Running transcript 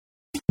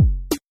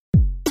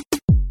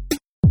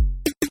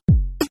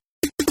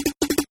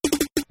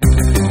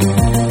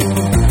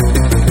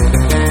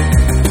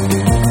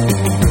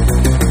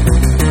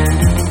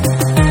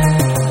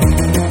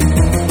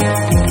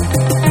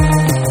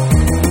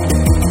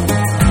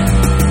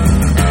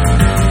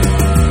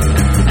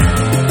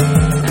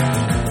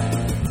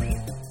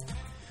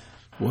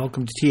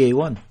welcome to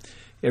TA1,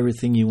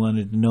 everything you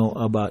wanted to know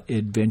about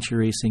adventure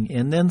racing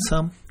and then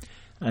some.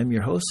 I'm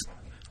your host,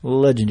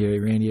 legendary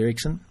Randy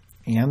Erickson,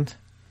 and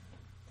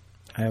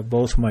I have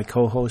both of my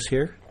co-hosts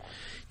here,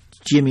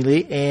 Jimmy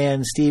Lee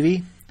and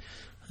Stevie,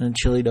 and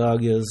Chili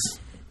Dog is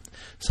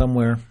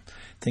somewhere.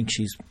 I think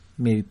she's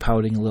maybe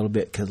pouting a little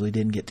bit because we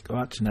didn't get to go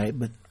out tonight,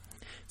 but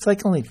it's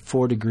like only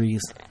 4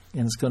 degrees,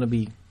 and it's going to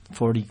be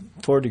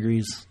 44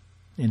 degrees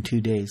in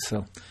 2 days,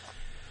 so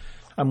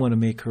I'm going to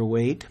make her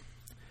wait.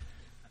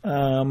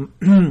 A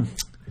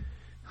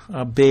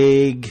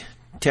big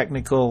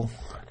technical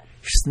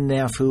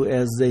snafu,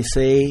 as they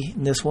say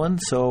in this one.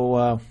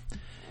 So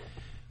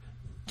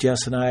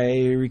Jess and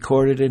I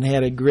recorded and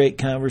had a great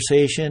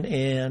conversation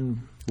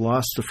and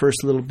lost the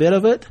first little bit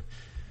of it.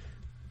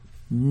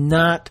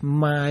 Not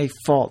my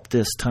fault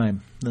this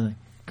time. The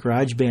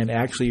GarageBand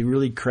actually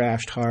really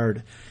crashed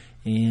hard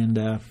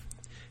and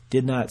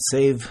did not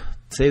save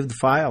the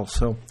file.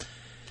 So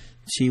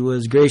she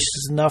was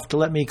gracious enough to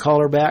let me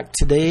call her back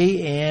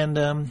today,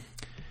 and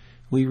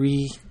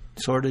we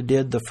sort of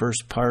did the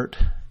first part,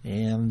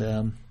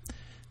 and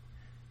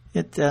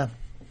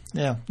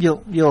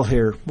you'll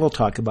hear. We'll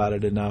talk about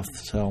it enough,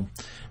 so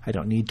I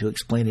don't need to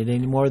explain it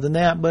any more than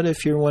that. But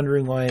if you're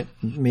wondering why it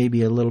may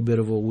be a little bit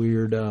of a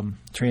weird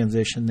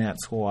transition,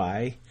 that's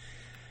why.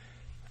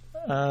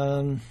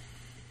 I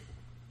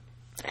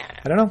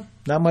don't know.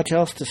 Not much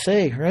else to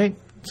say, right?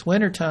 It's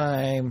winter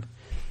time.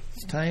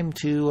 It's time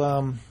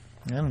to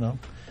I don't know.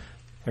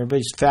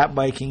 Everybody's fat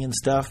biking and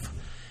stuff.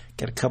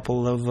 Got a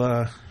couple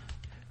of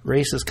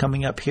races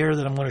coming up here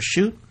that I'm going to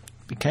shoot.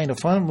 Be kind of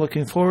fun. I'm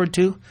looking forward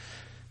to.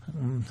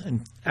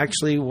 And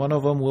actually, one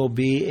of them will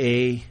be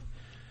a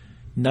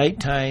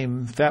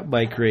nighttime fat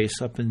bike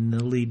race up in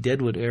the Lee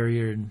Deadwood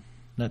area.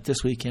 Not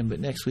this weekend, but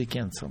next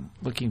weekend. So I'm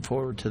looking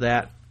forward to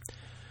that.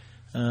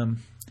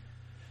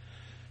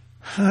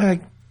 I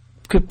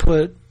could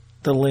put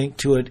the link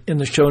to it in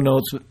the show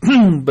notes,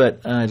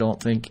 but I don't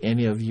think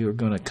any of you are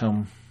going to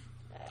come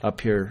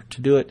up here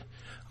to do it.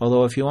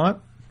 Although if you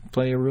want,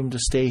 plenty of room to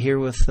stay here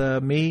with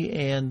me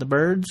and the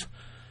birds.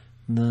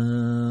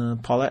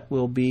 Paulette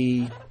will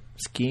be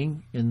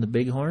skiing in the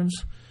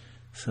Bighorns.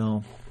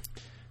 So,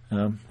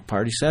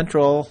 Party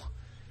Central.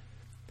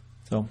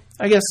 So,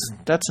 I guess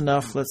that's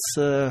enough.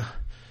 Let's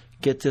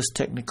get this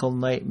technical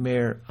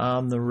nightmare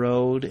on the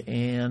road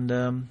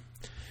and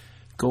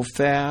go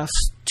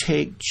fast,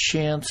 take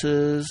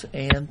chances,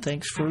 and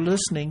thanks for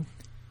listening.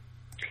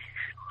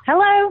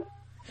 Hello.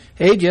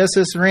 Hey, Jess,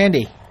 this is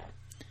Randy.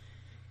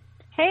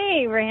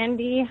 Hey,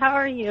 Randy. How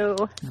are you?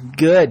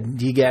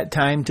 Good. You got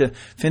time to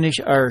finish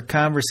our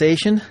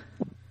conversation?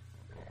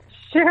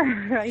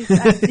 Sure, I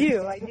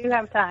do. I do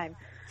have time.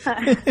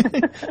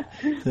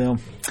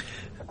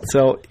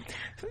 So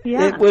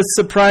yeah. It was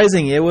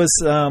surprising. It was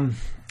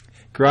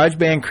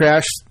GarageBand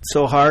crashed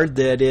so hard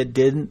that it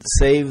didn't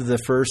save the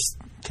first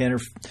 10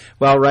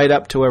 right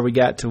up to where we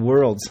got to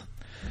Worlds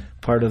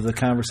part of the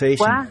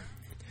conversation. Wow.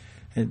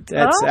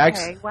 That's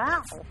okay.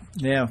 Wow.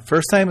 Yeah,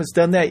 first time it's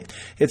done that.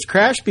 It's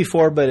crashed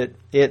before, but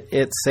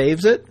it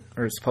saves it,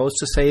 or it's supposed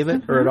to save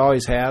it, or it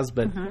always has.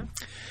 But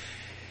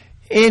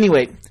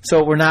anyway,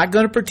 so we're not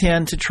going to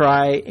pretend to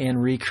try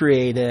and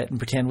recreate it and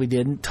pretend we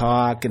didn't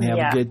talk and have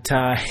a good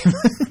time.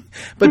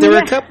 But there were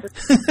a couple.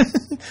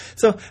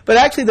 But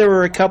actually, there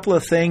were a couple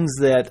of things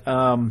that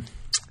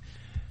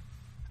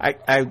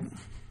I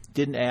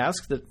didn't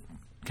ask that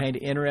kind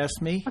of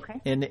interest me. Okay.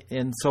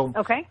 And so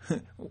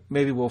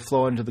maybe we'll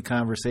flow into the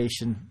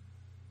conversation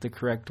the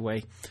correct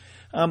way.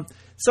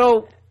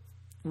 So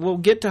we'll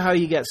get to how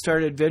you got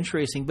started adventure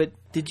racing, but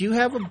did you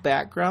have a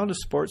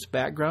sports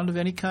background of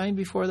any kind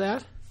before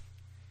that?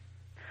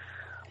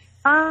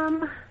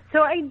 So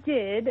I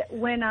did.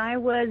 When I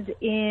was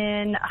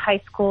in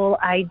high school,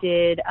 I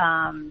did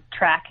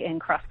track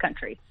and cross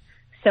country.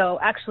 So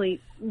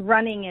actually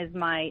running is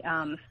my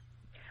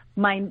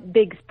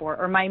big sport,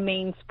 or my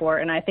main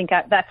sport, and I think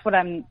that's what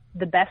I'm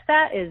the best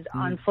at is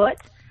on foot.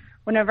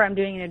 Whenever I'm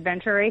doing an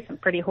adventure race, I'm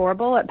pretty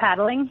horrible at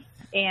paddling,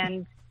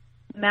 and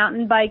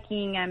mountain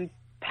biking, I'm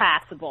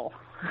passable,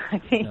 I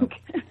think.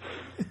 No.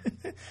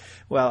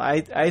 Well,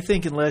 I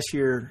think unless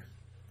you're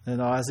an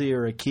Aussie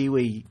or a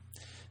Kiwi,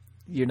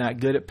 you're not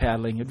good at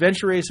paddling.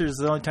 Adventure racers,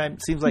 the only time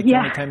it seems like the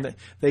only time that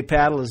they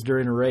paddle is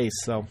during a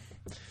race. So,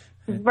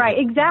 right,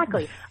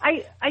 exactly.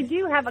 I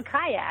do have a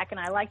kayak, and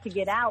I like to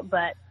get out,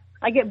 but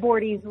I get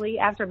bored easily.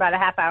 After about a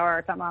half hour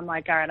or something, I'm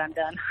like, all right, I'm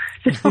done.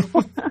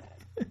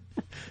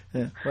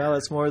 Yeah. Well,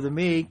 it's more than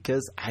me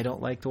because I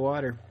don't like the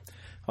water.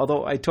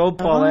 Although I told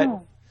Paulette,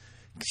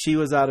 she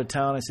was out of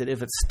town, I said,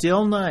 if it's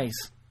still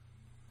nice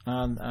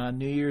on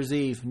New Year's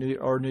Eve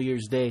or New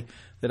Year's Day,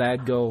 that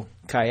I'd go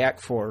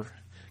kayak for.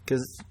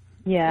 Because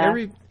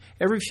every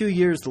few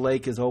years the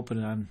lake is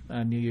open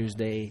on New Year's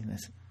Day.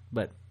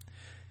 But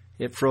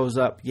it froze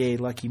up. Yay,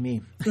 lucky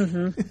me.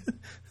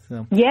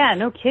 So. Yeah,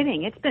 no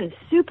kidding. It's been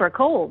super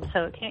cold,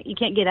 so you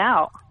can't get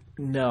out.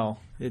 No,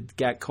 it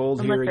got cold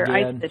unless here they're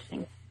again. Ice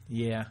fishing.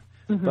 Yeah,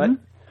 but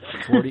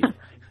 40.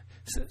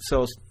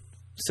 So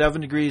 7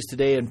 degrees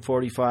today and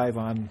 45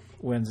 on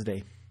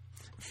Wednesday.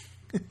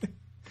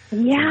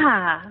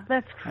 Yeah,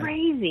 that's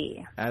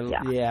crazy. I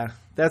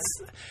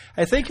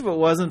think if it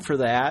wasn't for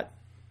that,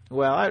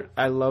 well,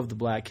 I love the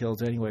Black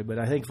Hills anyway, but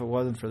I think if it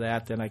wasn't for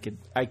that, then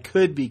I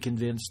could be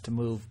convinced to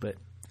move, but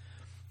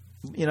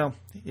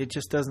it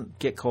just doesn't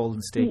get cold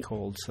and stay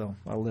cold, so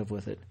I'll live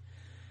with it.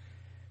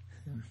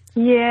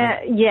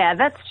 Yeah,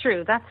 that's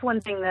true. That's one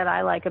thing that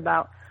I like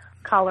about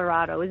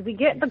Colorado is we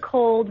get the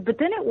cold, but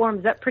then it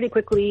warms up pretty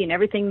quickly and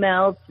everything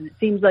melts and it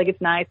seems like it's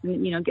nice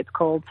and it gets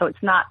cold. So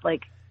it's not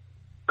like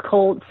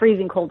cold,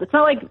 freezing cold. It's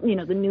not like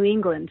the New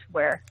England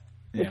where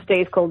it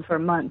stays cold for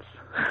months.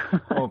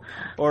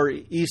 or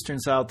eastern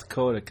South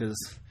Dakota, because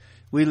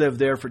we lived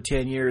there for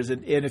 10 years,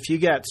 and if you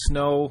got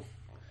snow,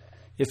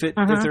 if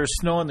there's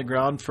snow on the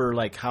ground for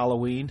like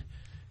Halloween,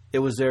 it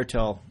was there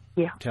till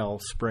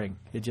spring.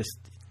 It just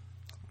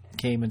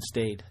came and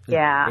stayed.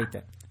 Yeah. I hate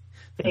that.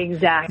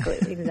 Exactly.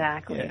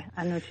 Yeah.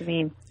 I know what you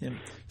mean. Yeah.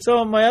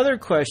 So my other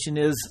question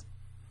is,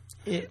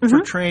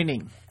 for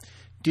training,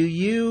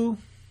 here's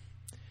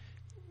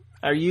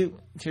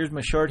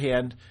my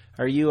shorthand,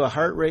 are you a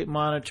heart rate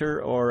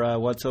monitor or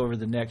what's over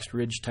the next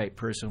ridge type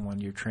person when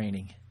you're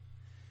training?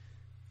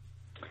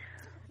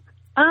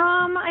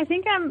 I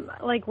think I'm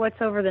like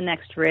what's over the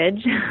next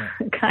ridge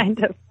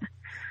kind of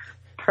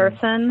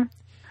person.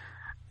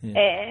 Yeah.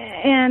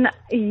 And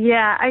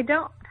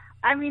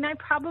I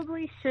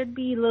probably should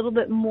be a little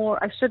bit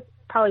more, I should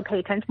probably pay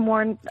attention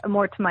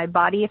more to my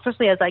body,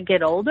 especially as I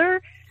get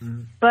older.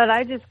 Mm-hmm. But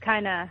I just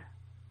kind of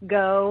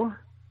go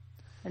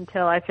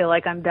until I feel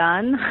like I'm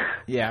done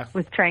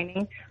with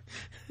training.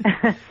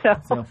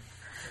 So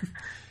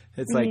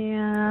it's like,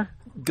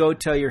 go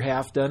till you're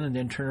half done and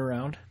then turn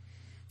around.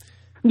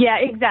 Yeah,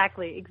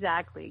 exactly.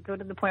 Go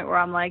to the point where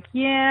I'm like,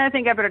 I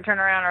think I better turn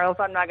around or else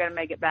I'm not going to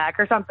make it back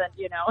or something,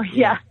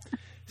 Yeah.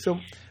 So,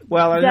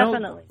 well, I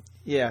definitely.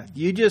 Yeah,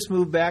 you just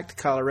moved back to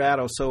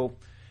Colorado, so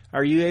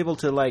are you able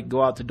to like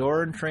go out the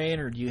door and train,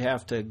 or do you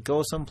have to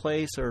go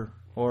someplace, or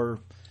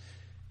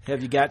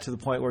have you got to the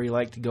point where you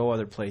like to go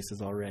other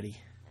places already?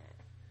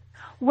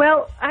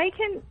 Well, I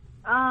can.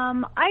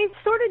 I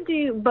sort of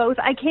do both.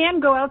 I can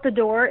go out the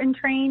door and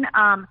train.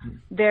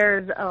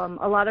 There's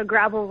a lot of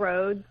gravel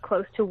roads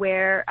close to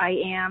where I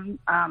am,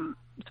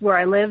 where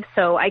I live,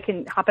 so I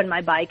can hop on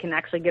my bike and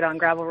actually get on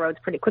gravel roads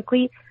pretty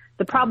quickly.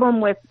 The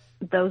problem with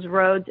those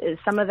roads is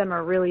some of them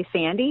are really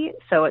sandy,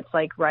 so it's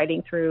like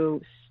riding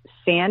through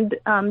sand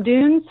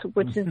dunes,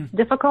 which is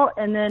difficult.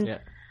 And then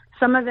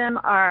some of them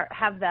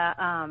have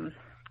the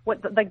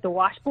like the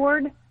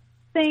washboard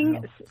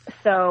thing.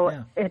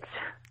 So it's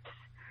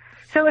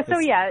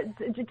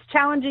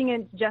challenging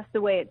in just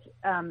the way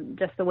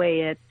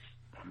it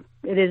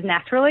is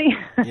naturally.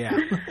 Yeah.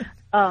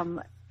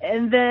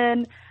 And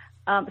then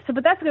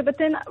but that's good. But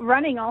then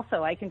running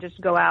also, I can just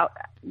go out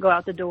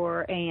the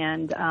door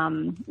and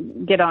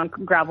get on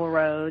gravel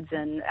roads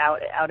and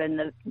out in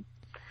the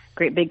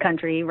great big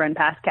country, run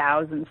past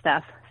cows and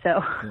stuff.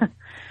 So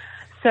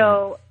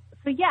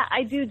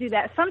I do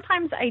that.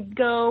 Sometimes I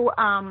go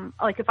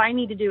like if I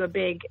need to do a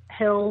big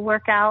hill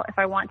workout, if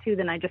I want to,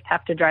 then I just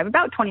have to drive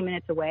about 20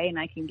 minutes away and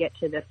I can get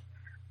to this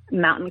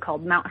mountain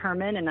called Mount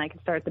Herman, and I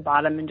can start at the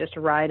bottom and just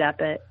ride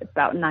up it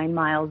about 9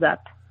 miles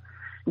up.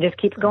 Just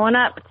keep going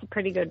up. It's a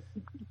pretty good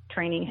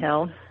training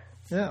hill.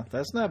 Yeah,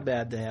 that's not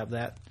bad to have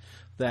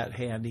that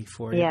handy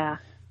for you. Yeah.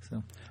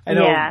 So I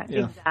know. Yeah,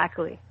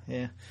 exactly.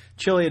 Yeah,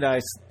 Chili and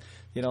I,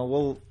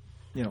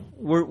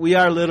 we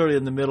are literally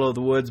in the middle of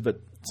the woods,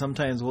 but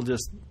sometimes we'll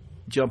just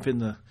jump in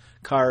the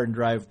car and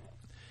drive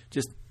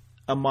just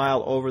a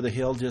mile over the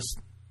hill,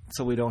 just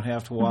so we don't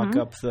have to walk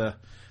up the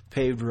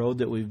paved road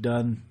that we've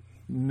done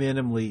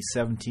minimally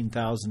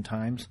 17,000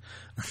 times.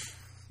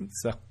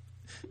 So.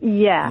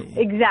 Yeah,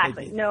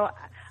 exactly. No,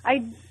 I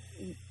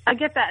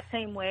get that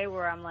same way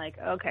where I'm like,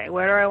 okay,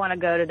 where do I want to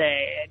go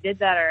today? I did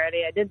that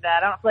already. I did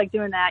that. I don't feel like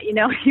doing that.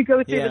 You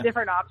go through the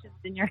different options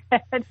in your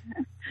head.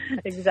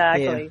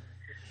 Exactly.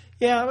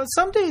 Yeah, but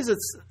some days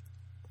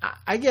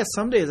I guess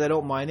some days I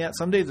don't mind that.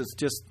 Some days it's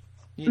just,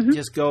 you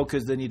just go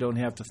because then you don't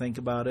have to think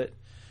about it.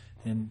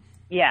 And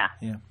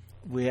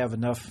we have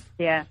enough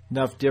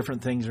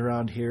different things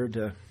around here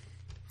to,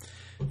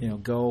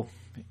 go.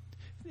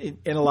 And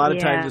a lot of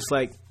times it's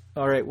like,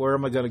 all right, where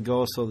am I going to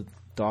go so the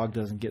dog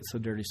doesn't get so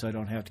dirty so I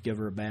don't have to give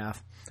her a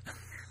bath?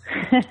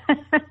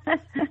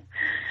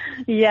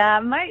 Yeah,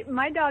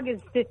 my dog is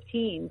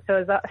 15, so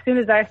as soon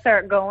as I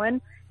start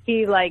going,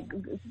 he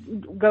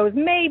goes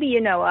maybe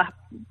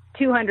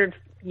 200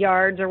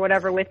 yards or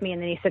whatever with me,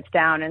 and then he sits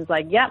down and is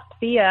like, "Yep,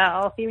 see ya.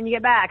 I'll see you when you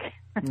get back."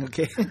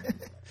 Okay.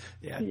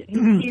 Yeah.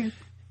 He's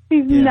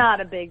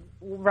not a big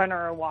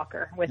runner or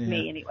walker with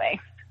me anyway.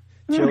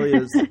 Chili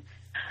is.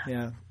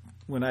 Yeah.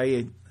 When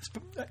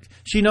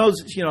she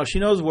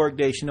knows work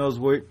day, she knows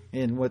work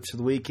and what's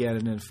the weekend,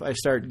 and if I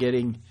start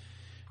getting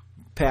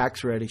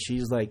packs ready,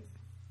 she's like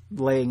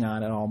laying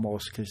on it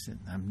almost because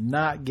I'm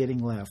not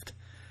getting left.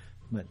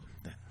 But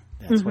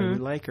that's why we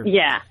like her.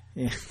 Yeah.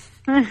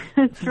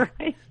 That's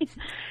right.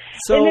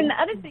 So, and then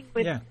the other thing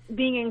with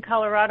being in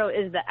Colorado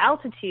is the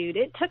altitude.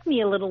 It took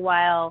me a little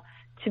while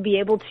to be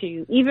able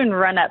to even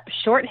run up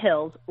short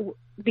hills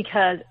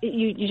because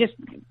you just,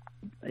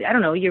 I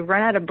don't know, you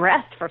run out of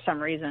breath for some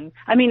reason.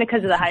 I mean,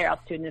 because of the higher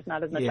altitude and there's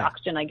not as much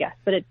oxygen, I guess.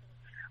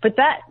 But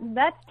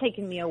that's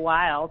taken me a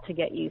while to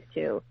get used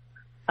to.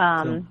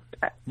 I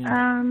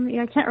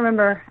can't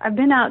remember. I've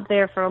been out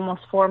there for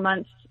almost 4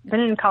 months. Been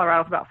in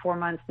Colorado for about 4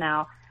 months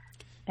now.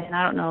 And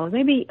I don't know,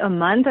 maybe a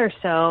month or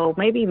so,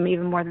 maybe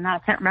even more than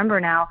that. I can't remember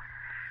now.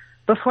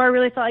 Before I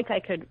really felt like I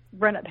could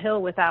run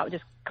uphill without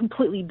just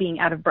completely being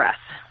out of breath.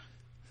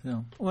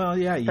 So, well,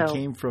 yeah, you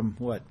came from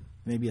what,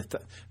 maybe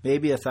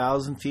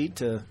 1,000 feet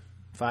to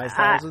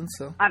 5,000.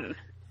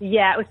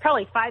 Yeah, it was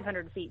probably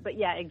 500 feet, but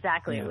yeah,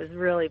 exactly. Yeah. It was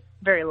really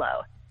very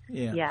low.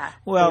 Yeah.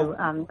 Well,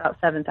 about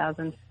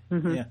 7,000.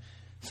 Mm-hmm. Yeah.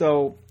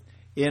 So,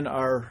 in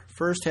our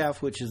first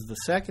half, which is the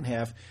second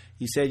half,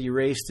 you said you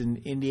raced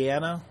in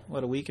Indiana,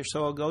 a week or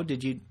so ago.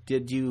 Did you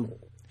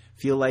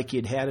feel like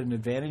you'd had an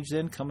advantage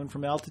then coming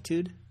from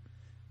altitude?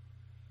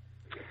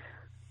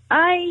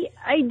 I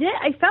did.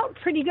 I felt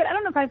pretty good. I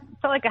don't know if I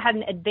felt like I had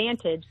an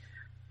advantage.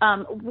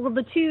 Well,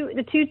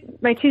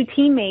 my two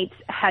teammates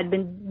had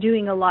been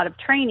doing a lot of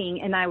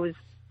training, and I was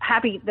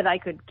happy that I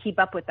could keep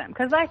up with them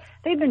because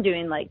they've been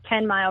doing like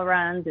 10-mile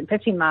runs and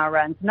 15-mile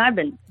runs, and I've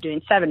been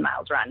doing several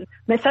mile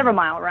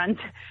runs.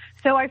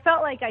 So I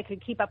felt like I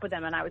could keep up with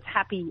them, and I was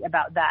happy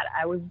about that.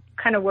 I was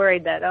kind of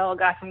worried that, oh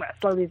gosh, I'm going to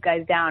slow these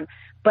guys down,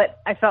 but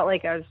I felt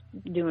like I was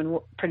doing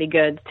pretty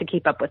good to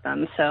keep up with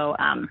them. So,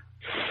 I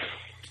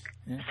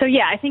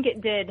think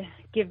it did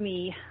it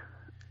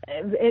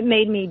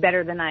made me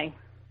better than I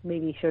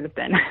maybe should have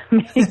been.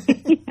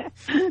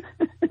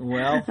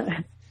 Well,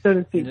 so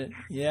to speak. In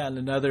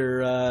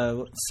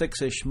another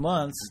 6-ish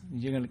months,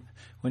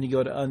 when you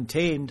go to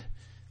Untamed,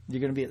 you're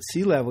going to be at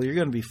sea level. You're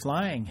going to be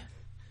flying.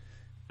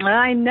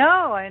 I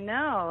know.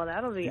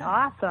 That'll be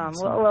awesome.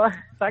 Well,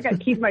 so I got to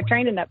keep my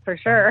training up for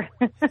sure.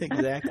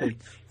 Exactly.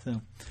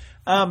 So,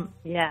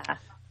 yeah.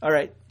 All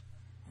right.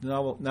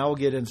 Now we'll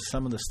get into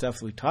some of the stuff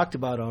that we talked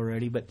about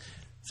already. But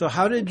so,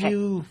 how did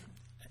you?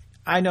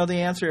 I know the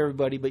answer,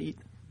 everybody, but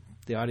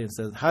the audience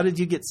doesn't. How did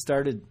you get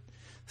started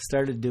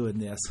doing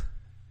this?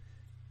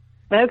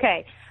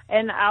 Okay.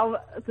 And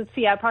let's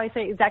see, I'll probably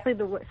say exactly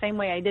the same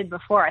way I did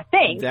before, I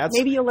think.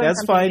 Maybe you'll learn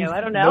something fine. New. I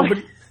don't know.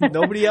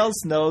 Nobody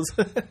else knows.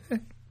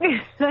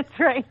 That's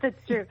right.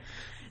 That's true.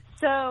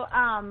 So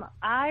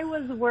I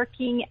was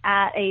working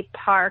at a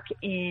park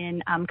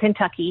in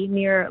Kentucky,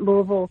 near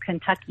Louisville,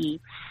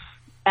 Kentucky,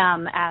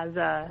 as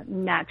a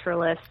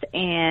naturalist.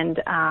 And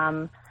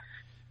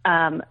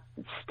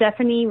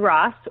Stephanie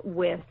Ross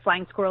with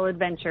Flying Squirrel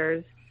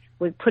Adventures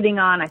was putting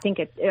on, I think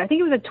it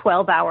was a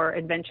 12-hour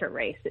adventure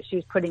race that she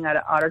was putting out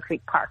at Otter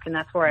Creek Park, and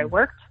that's where I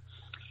worked.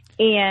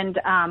 And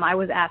I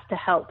was asked to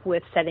help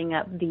with setting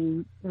up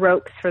the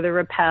ropes for the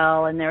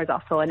rappel, and there was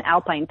also an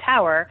alpine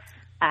tower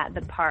at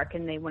the park,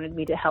 and they wanted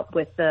me to help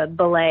with the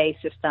belay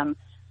system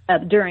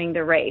during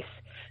the race.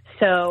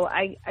 So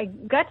I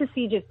got to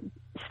see just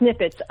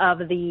snippets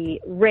of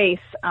the race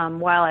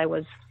while I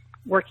was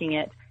working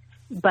it,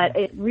 but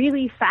it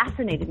really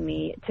fascinated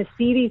me to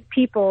see these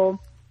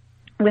people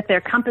with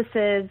their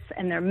compasses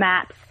and their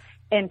maps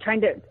and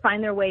trying to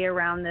find their way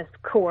around this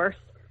course,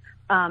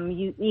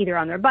 either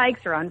on their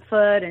bikes or on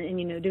foot,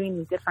 and doing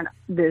these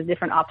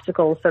different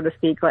obstacles, so to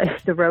speak,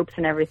 like the ropes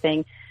and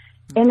everything.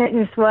 And it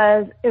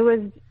was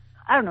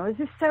I don't know, it was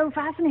just so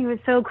fascinating. It was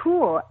so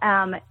cool.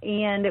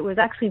 And it was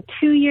actually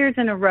 2 years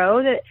in a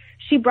row that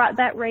she brought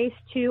that race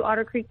to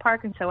Otter Creek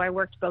Park, and so I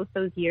worked both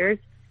those years.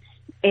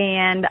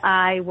 And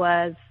I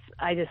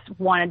just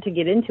wanted to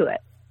get into it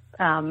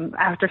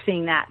after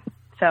seeing that.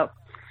 So.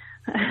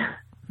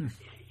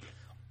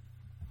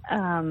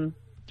 And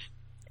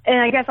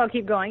I guess I'll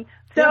keep going.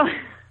 So,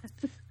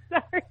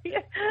 sorry.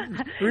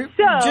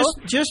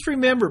 Just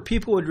remember,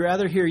 people would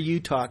rather hear you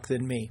talk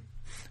than me.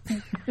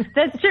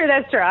 That's true.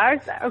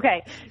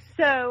 Okay.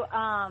 So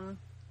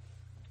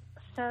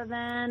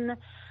then,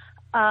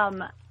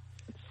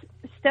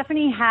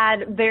 Stephanie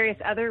had various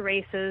other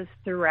races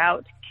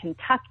throughout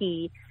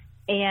Kentucky,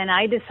 and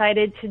I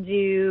decided to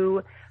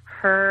do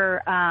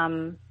her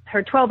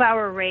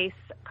 12-hour race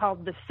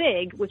called the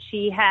FIG, which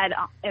she had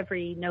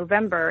every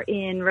November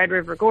in Red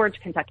River Gorge,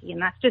 Kentucky.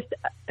 And that's just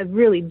a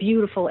really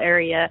beautiful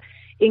area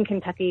in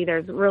Kentucky.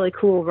 There's really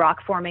cool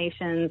rock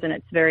formations, and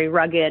it's very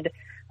rugged,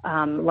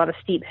 a lot of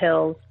steep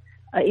hills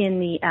in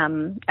the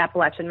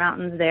Appalachian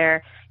Mountains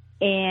there.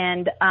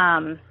 And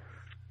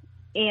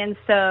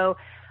so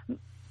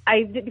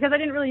because I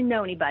didn't really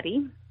know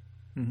anybody,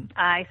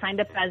 I signed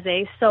up as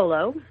a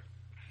solo,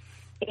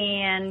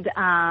 and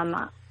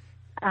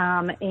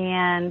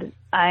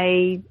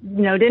I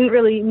didn't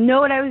really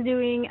know what I was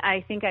doing. I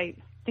think I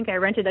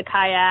rented a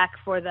kayak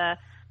for that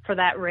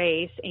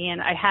race,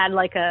 and I had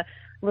like a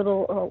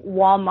little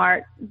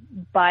Walmart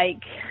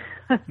bike.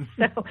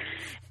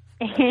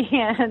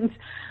 And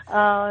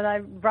I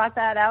brought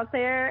that out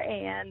there,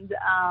 and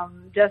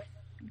just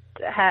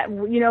had,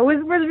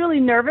 was really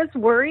nervous,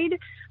 worried,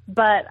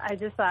 but I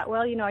just thought,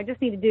 well, I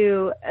just need to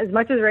do as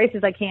much of the race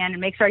as I can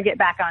and make sure I get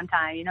back on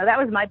time. That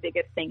was my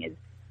biggest thing, is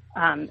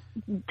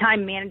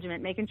time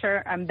management, making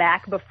sure I'm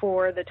back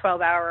before the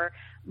 12-hour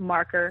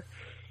marker.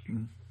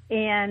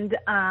 And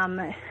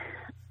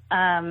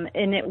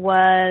it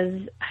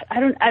was, I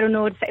don't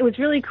know what to say. It was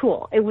really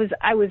cool. I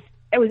was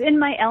in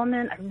my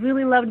element. I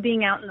really loved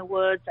being out in the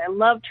woods. I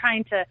loved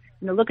trying to,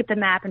 look at the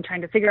map and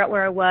trying to figure out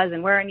where I was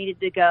and where I needed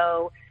to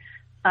go.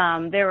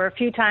 There were a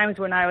few times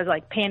when I was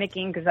like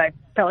panicking because I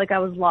felt like I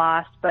was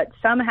lost, but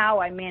somehow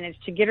I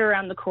managed to get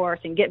around the course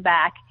and get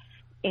back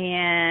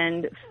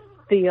and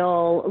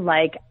feel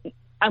like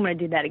I'm going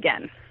to do that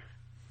again.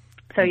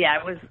 So yeah,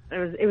 it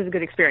was a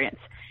good experience.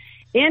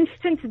 And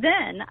since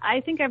then,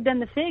 I think I've done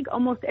the FIG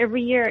almost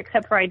every year,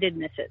 except for I did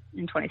miss it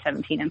in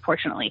 2017,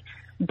 unfortunately.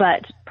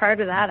 But prior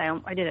to that,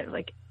 I did it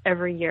like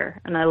every year,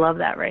 and I love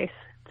that race.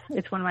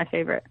 It's one of my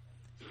favorite.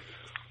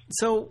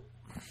 So,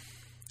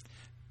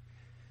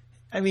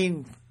 I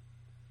mean,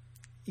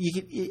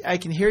 I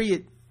can hear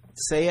you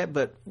say it,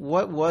 but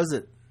what was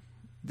it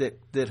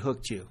that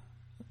hooked you?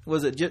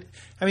 Was it just?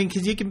 I mean,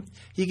 because you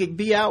could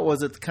be out.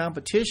 Was it the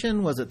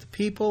competition? Was it the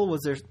people?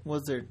 Was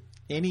there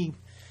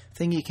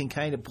anything you can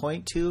kind of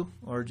point to,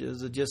 or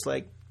is it just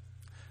like,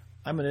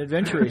 I'm an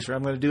adventure racer,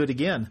 I'm going to do it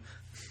again?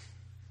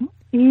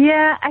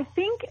 Yeah, I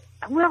think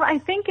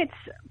it's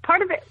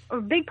part of it. A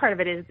big part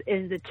of it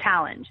is the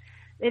challenge.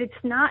 It's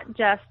not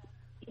just,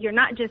 you're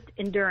not just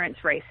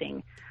endurance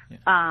racing.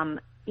 Yeah.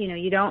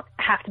 You don't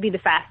have to be the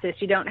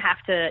fastest. You don't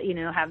have to,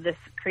 have this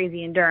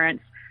crazy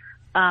endurance.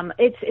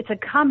 It's a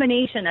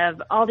combination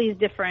of all these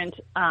different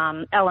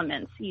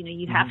elements.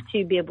 You have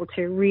to be able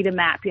to read a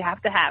map. You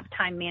have to have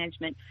time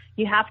management.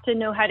 You have to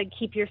know how to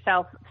keep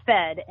yourself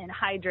fed and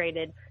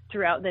hydrated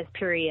throughout this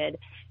period,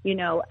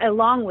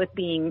 along with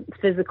being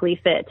physically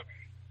fit.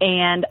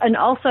 And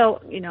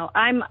also,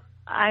 I'm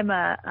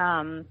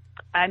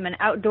an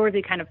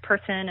outdoorsy kind of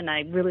person, and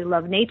I really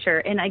love nature,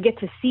 and I get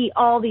to see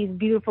all these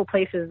beautiful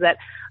places that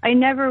I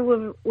never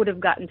would have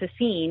gotten to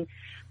see,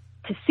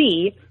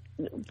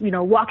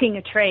 walking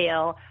a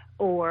trail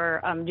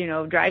or,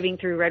 driving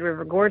through Red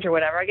River Gorge or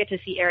whatever. I get to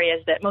see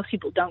areas that most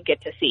people don't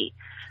get to see.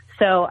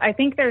 So I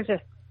think there's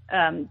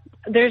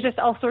just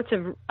all sorts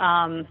of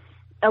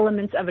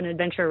elements of an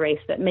adventure race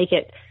that make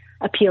it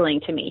appealing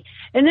to me.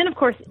 And then, of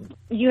course,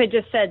 you had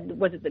just said,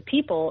 was it the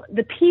people?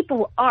 The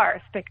people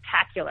are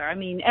spectacular. I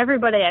mean,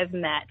 everybody I've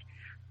met,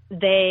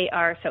 they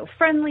are so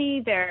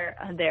friendly. They're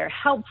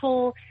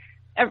helpful.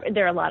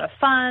 They're a lot of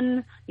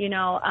fun.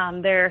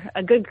 They're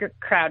a good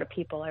crowd of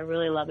people. I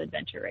really love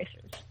adventure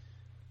racers.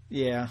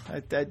 Yeah,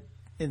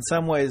 in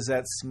some ways,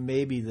 that's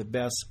maybe the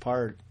best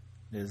part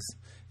is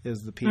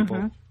the people.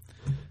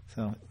 Mm-hmm.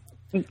 So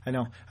I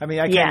know. I mean,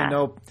 I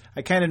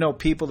kind of know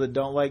people that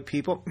don't like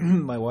people.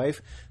 My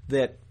wife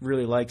that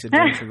really likes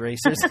adventure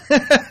racers.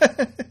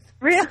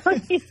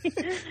 Really?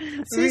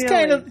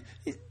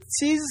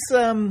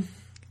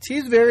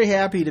 She's very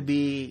happy to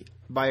be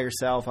by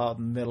herself out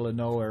in the middle of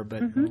nowhere,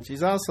 but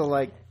she's also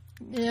like,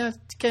 she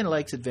kind of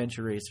likes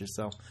adventure racers.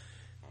 So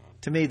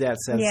to me, that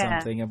says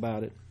something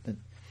about it. But,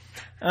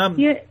 I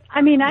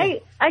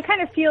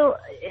kind of feel,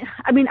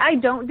 I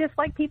don't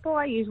dislike people.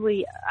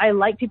 I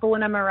like people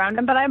when I'm around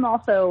them, but I'm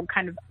also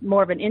kind of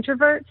more of an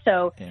introvert.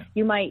 So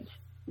you might,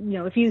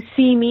 if you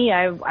see me,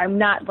 I'm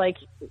not like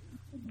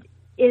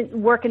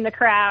working the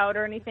crowd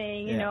or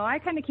anything, I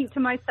kind of keep to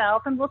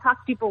myself, and we'll talk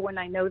to people when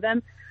I know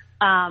them.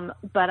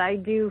 But I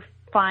do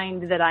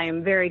find that I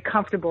am very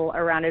comfortable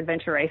around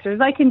adventure racers.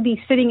 I can be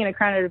sitting in a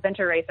crowd of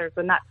adventure racers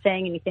and not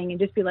saying anything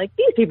and just be like,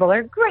 these people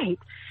are great,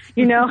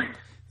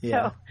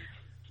 Yeah.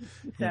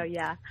 So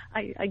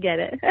I get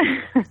it.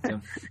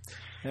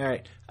 All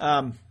right.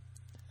 I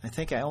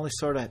think I only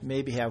sort of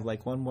maybe have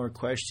like one more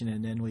question,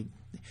 and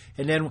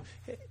then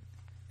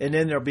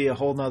there'll be a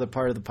whole nother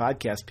part of the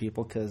podcast,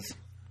 people, because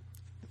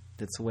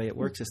that's the way it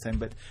works this time.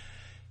 But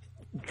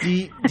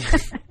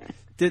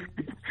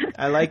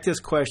I like this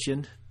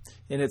question,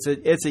 and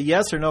it's a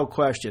yes or no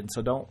question,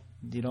 so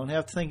you don't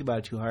have to think about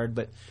it too hard.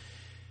 But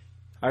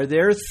are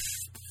there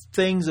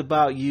things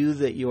about you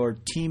that your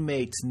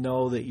teammates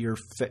know that your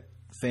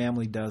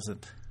family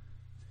doesn't?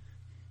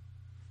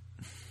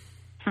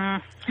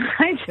 I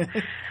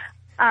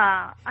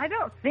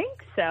don't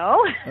think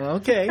so.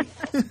 Okay.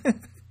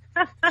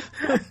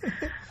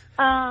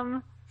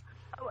 I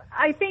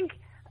think,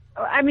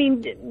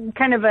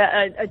 kind of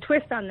a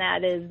twist on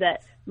that is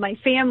that my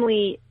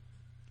family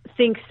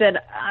thinks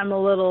that I'm a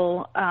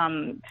little,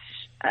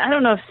 I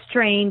don't know if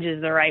strange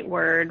is the right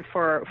word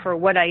for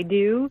what I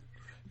do.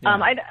 Yeah.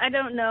 I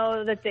don't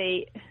know that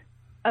they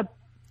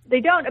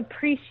don't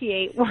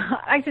appreciate, well,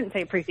 I shouldn't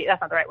say appreciate, that's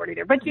not the right word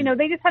either, but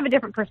they just have a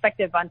different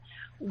perspective on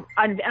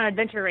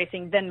adventure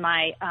racing than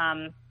my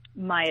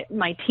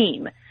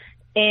team.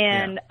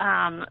 And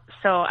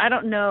so I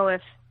don't know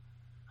if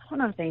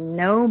they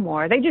know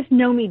more. They just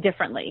know me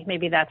differently.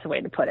 Maybe that's the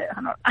way to put it.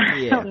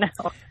 I don't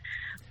know.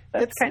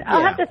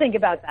 I'll have to think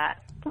about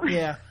that.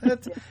 Yeah.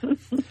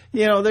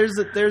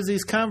 There's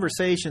these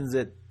conversations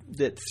at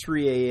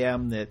 3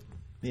 a.m. that,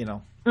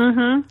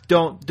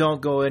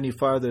 don't go any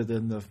farther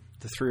than the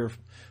 3 or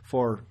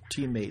 4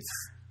 teammates.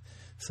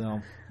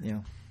 So,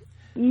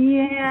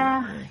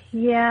 Yeah.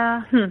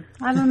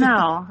 I don't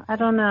know.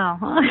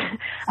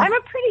 I'm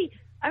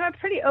a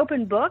pretty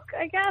open book,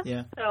 I guess.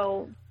 Yeah.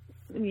 So,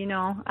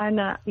 I'm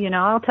not,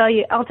 I'll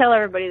tell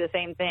everybody the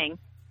same thing.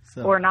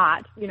 So, or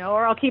not,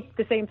 or I'll keep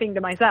the same thing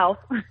to myself.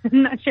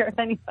 I'm not sure if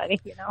anybody,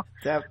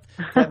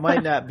 That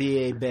might not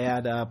be a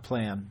bad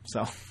plan.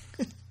 So.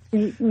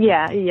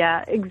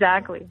 Yeah,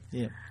 exactly.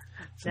 Yeah.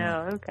 So,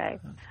 no, okay.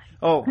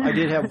 Oh,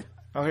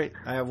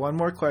 I have one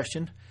more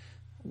question.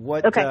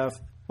 What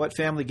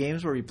family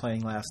games were you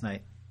playing last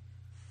night?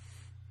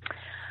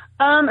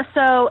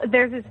 So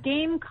there's this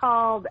game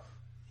called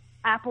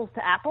Apples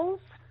to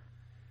Apples.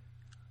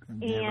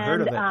 Never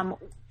heard of it.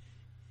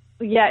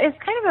 Yeah, it's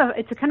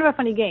kind of a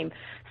funny game.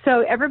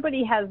 So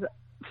everybody has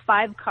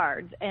 5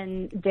 cards,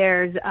 and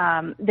there's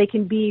they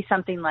can be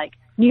something like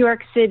New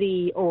York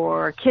City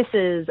or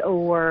kisses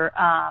or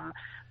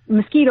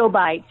mosquito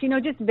bites,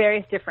 just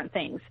various different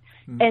things.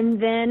 Mm-hmm.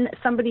 And then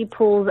somebody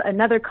pulls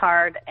another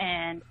card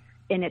and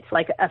it's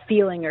like a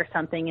feeling or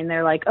something, and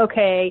they're like,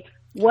 okay,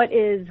 what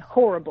is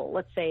horrible?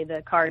 Let's say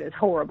the card is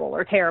horrible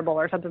or terrible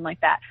or something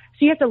like that.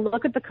 So you have to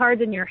look at the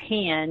cards in your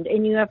hand,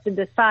 and you have to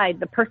decide,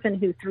 the person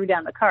who threw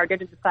down the card, you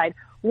have to decide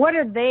what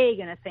are they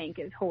going to think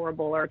is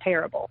horrible or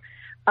terrible.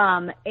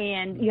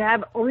 And you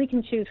only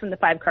can choose from the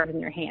 5 cards in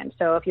your hand.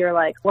 So if you're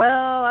like,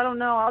 well, I don't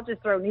know, I'll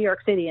just throw New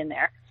York City in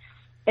there.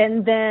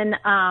 And then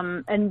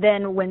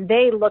when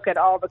they look at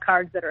all the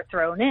cards that are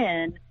thrown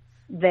in,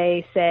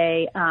 they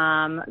say,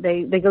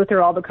 they go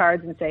through all the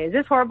cards and say, is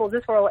this horrible? Is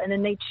this horrible? And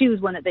then they choose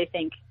one that they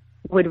think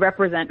would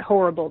represent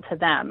horrible to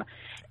them.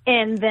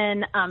 And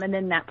then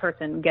that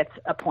person gets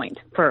a point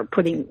for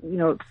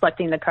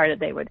selecting the card that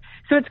they would.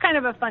 So it's kind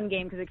of a fun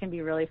game because it can be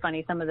really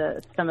funny. Some of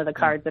the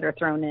cards that are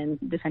thrown in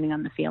depending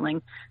on the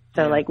feeling.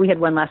 So like we had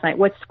one last night.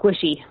 What's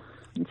squishy?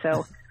 And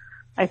so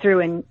I threw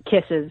in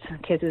kisses.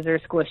 Kisses are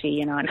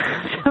squishy,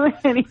 So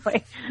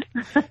anyway,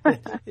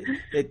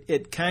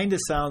 it kind of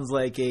sounds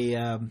like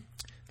a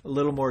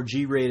little more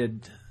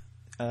G-rated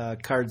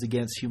Cards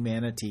Against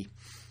Humanity.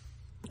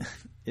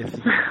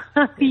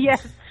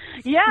 Yes.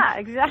 Yeah,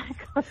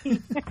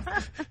 exactly.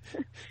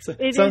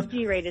 It is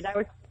G-rated. I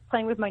was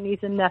playing with my niece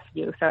and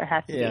nephew, so it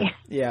has to be.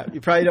 Yeah,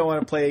 you probably don't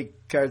want to play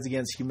Cards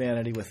Against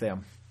Humanity with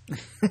them.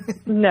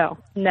 No,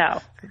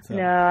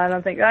 I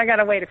don't think. I got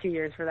to wait a few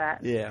years for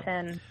that. Yeah.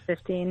 10,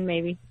 15,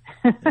 maybe.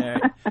 All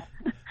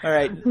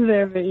right.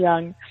 They're a bit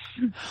young.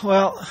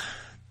 Well,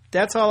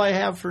 that's all I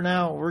have for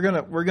now. We're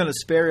gonna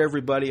spare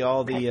everybody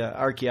all the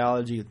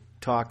archaeology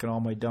talk and all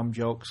my dumb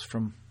jokes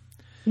from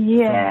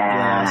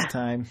last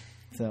time.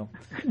 So,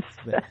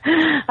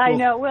 I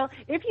know. Well,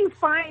 if you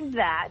find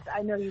that,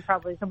 I know you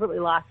probably completely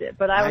lost it.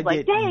 But I was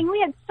like, dang, we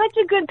had such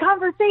a good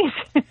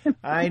conversation.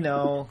 I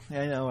know.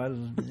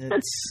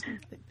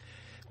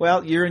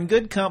 Well, you're in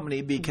good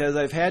company because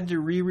I've had to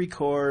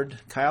re-record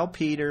Kyle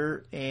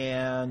Peter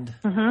and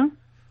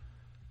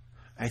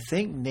I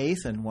think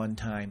Nathan one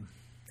time.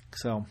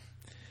 So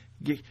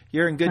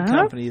you're in good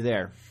company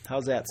there.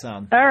 How's that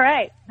sound? All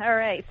right.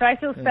 So I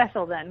feel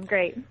special then.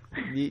 Great.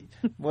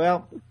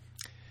 Well,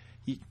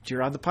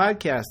 you're on the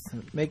podcast.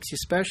 It makes you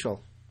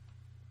special.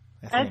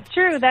 That's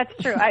true.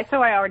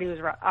 So I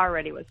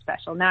already was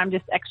special. Now I'm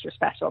just extra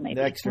special,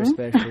 maybe. Extra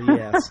special,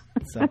 yes.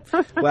 So,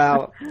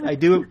 well, I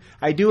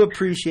do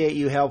appreciate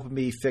you helping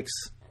me fix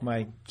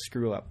my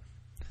screw up.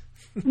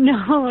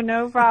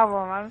 No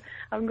problem.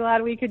 I'm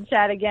glad we could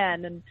chat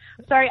again. And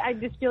sorry, I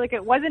just feel like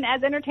it wasn't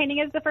as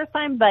entertaining as the first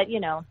time, but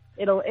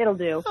it'll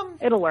do.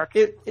 It'll work.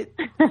 It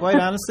quite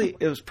honestly,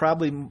 it was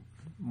probably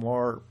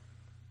more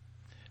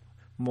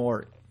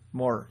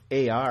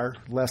AR,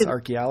 less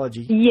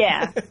archaeology.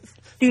 Yeah,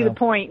 to the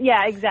point.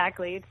 Yeah,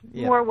 exactly. It's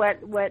more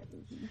what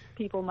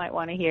people might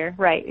want to hear.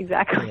 Right,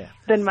 exactly.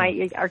 Than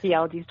my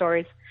archaeology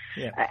stories.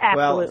 Yeah,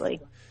 absolutely.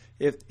 Well,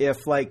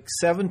 if like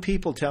 7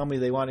 people tell me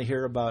they want to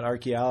hear about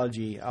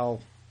archaeology,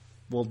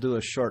 we'll do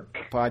a short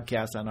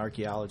podcast on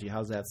archaeology.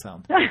 How's that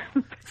sound?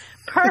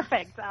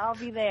 Perfect. I'll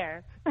be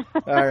there.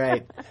 All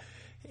right.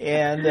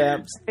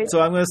 And so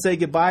I'm going to say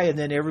goodbye, and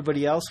then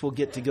everybody else will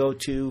get to go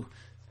to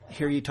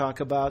hear you talk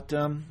about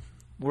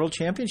World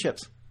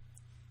Championships.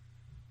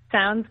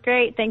 Sounds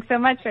great. Thanks so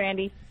much,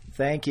 Randy.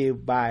 Thank you.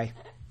 Bye.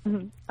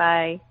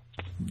 Bye.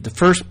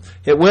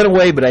 It went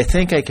away, but I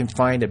think I can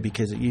find it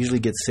because it usually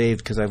gets saved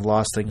because I've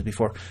lost things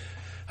before.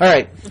 All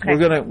right,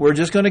 okay. We're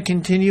just gonna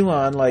continue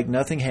on like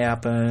nothing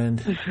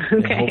happened.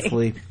 Okay. And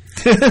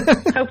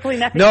hopefully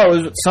nothing. No,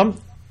 it was some.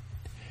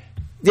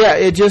 Yeah,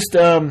 it just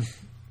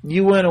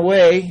you went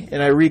away,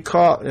 and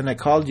I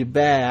called you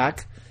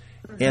back,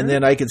 and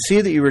then I could see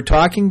that you were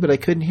talking, but I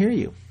couldn't hear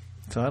you.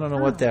 So I don't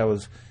know what that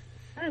was.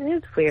 That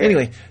is weird.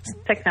 Anyway,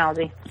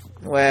 technology.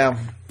 Well,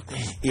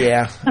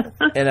 yeah,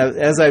 and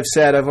as I've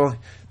said,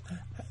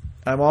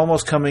 I'm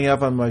almost coming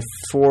up on my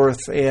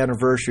 4th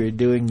anniversary of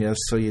doing this,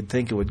 so you'd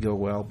think it would go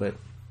well, but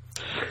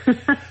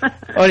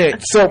okay.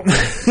 So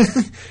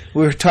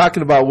we were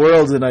talking about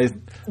Worlds, and I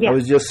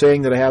was just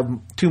saying that I have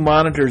 2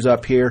 monitors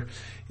up here,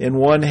 and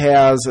one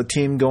has a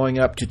team going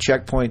up to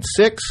checkpoint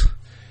 6,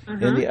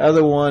 and the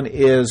other one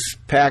is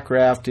pack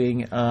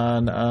rafting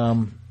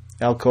on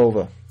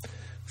Alcova.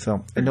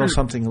 So I know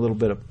something a little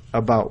bit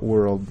about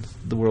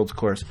the world's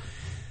course.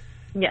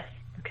 Yes.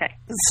 Okay.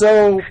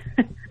 So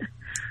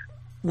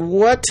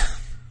what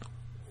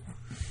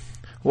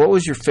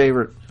was your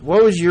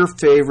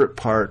favorite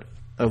part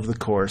of the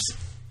course,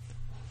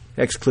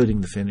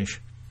 excluding the finish?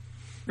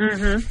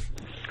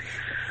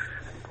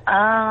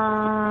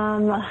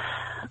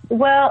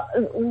 Well,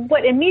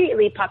 what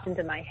immediately popped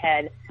into my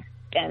head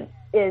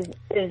is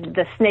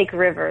the Snake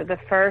River, the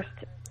first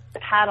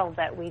paddle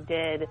that we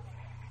did,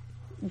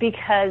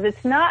 because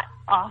it's not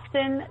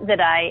often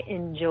that I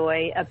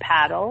enjoy a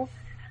paddle.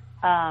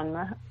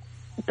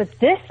 But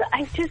this,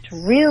 I just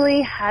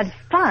really had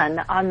fun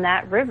on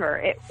that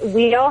river.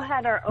 We all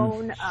had our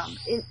own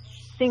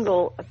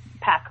single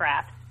pack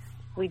raft.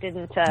 We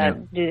didn't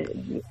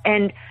do,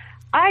 and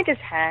I just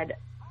had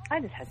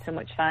so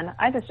much fun.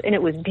 And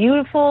it was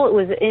beautiful. It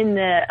was in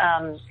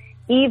the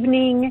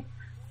evening.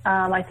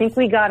 I think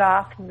we got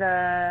off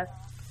the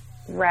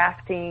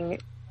rafting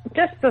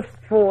just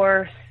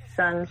before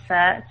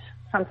sunset.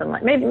 Something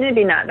like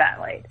maybe not that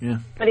late. Yeah.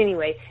 But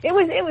anyway, it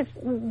was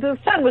the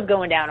sun was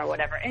going down or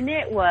whatever, and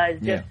it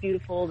was just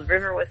beautiful. The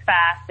river was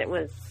fast. It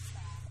was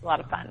a lot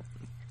of fun.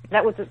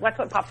 That's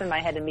what popped in my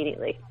head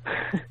immediately.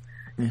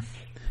 Yeah.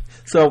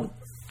 So,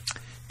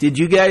 did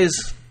you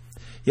guys?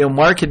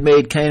 Mark had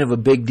made kind of a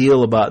big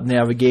deal about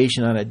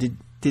navigation on it.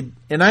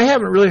 And I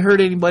haven't really heard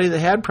anybody that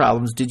had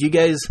problems. Did you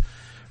guys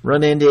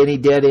run into any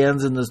dead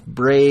ends in the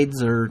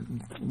braids, or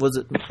was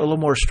it a little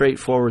more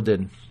straightforward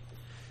than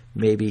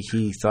maybe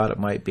he thought it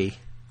might be?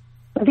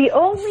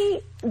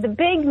 The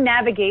big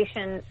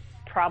navigation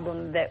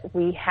problem that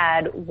we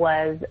had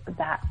was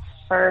that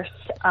first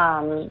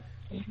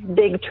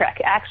big trek.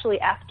 Actually,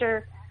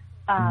 after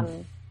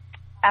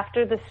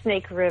the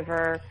Snake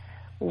River,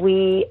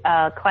 we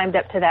climbed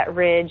up to that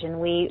ridge, and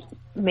we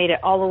made it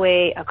all the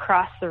way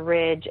across the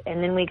ridge,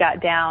 and then we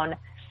got down.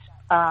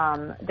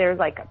 There's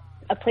like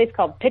a place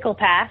called Pickle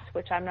Pass,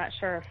 which I'm not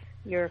sure if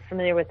you're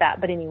familiar with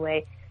that, but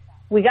anyway,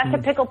 we got to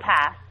Pickle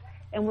Pass,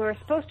 and we were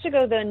supposed to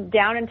go then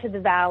down into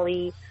the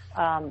valley,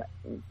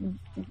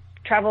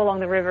 travel along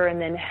the river, and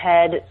then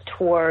head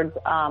towards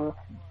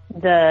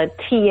the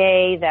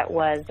TA that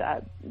was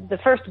the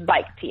first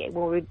bike TA,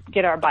 where we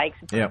get our bikes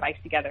and put our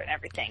bikes together and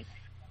everything.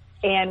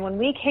 And when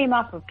we came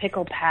off of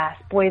Pickle Pass,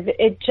 boy,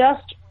 it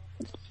just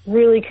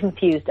really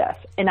confused us.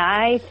 And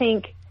I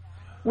think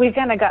we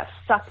kind of got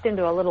sucked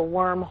into a little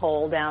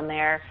wormhole down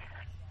there.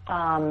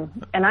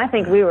 And I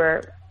think we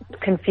were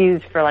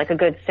confused for like a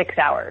good 6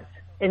 hours.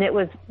 And it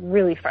was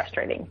really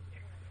frustrating.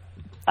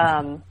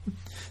 Yeah.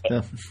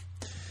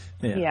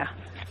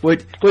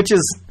 Which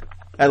is,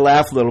 I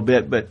laugh a little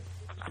bit, but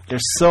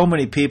there's so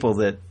many people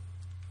that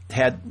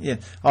had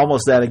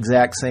almost that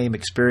exact same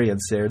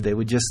experience there. They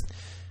would just,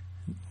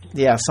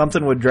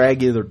 something would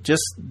drag you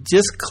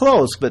just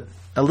close, but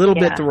a little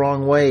bit the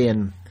wrong way,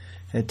 and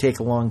it'd take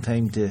a long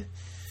time to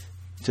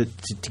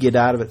get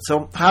out of it.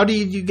 So how do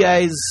you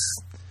guys,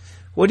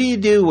 what do you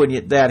do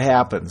when that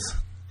happens?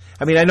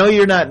 I mean, I know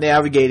you're not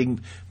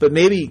navigating, but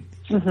maybe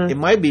it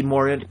might be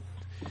more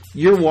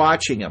you're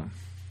watching them.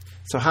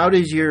 So how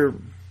does your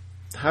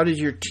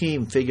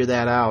team figure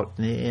that out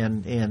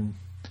and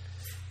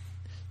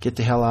get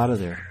the hell out of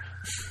there?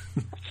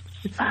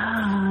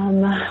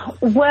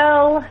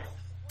 Well,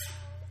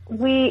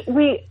 we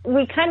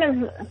kind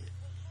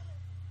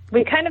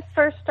of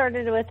first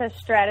started with a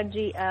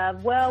strategy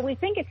of, well, we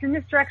think it's in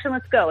this direction,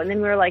 let's go. And then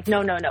we were like,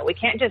 no, we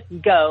can't just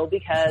go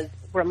because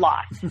we're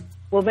lost.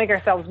 We'll make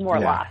ourselves more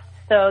lost.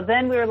 So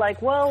then we were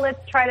like, well,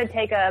 let's try to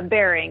take a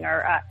bearing,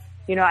 or I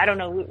don't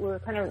know. We were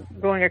kind of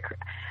going.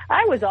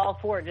 I was all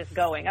for just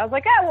going. I was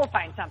like, we'll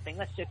find something.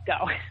 Let's just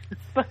go.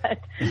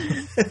 But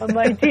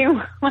my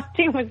team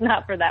was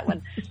not for that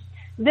one.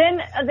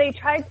 Then they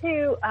tried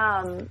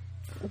to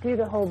do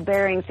the whole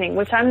bearing thing,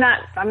 which I'm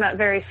not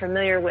very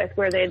familiar with,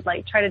 where they'd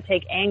like try to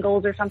take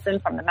angles or something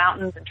from the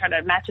mountains and try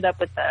to match it up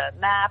with the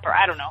map, or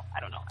I don't know.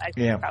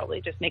 I'm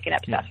probably just making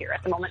up stuff here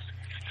at the moment.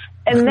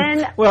 And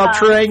then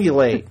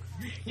triangulate.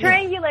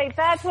 Triangulate,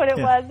 that's what it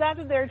was. That's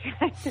what they're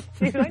trying to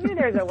do. I knew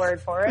there's a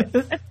word for it.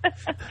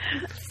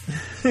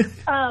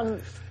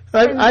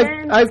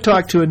 I've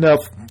talked to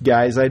enough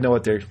guys. I know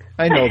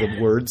the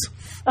words.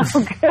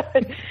 Oh,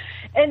 good.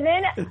 And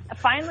then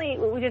finally,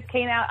 we just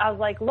came out. I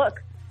was like,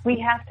 look, we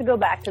have to go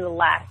back to the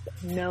last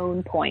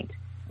known point.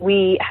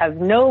 We have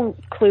no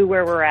clue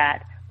where we're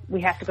at.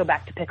 We have to go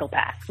back to Pickle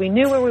Pass. We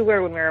knew where we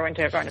were when we were going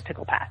to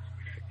Pickle Pass.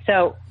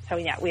 So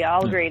we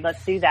all agreed,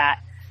 let's do that.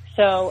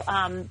 So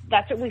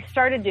that's what we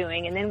started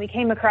doing, and then we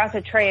came across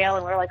a trail,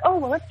 and we were like, oh,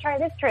 well, let's try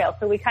this trail.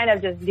 So we kind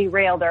of just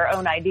derailed our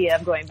own idea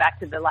of going back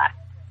to the last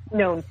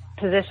known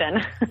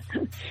position.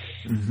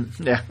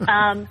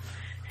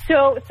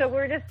 So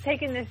we're just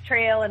taking this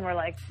trail, and we're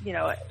like,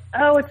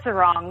 it's the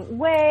wrong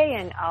way,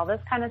 and all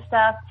this kind of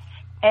stuff.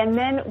 And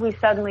then we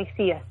suddenly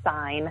see a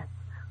sign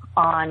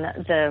on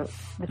the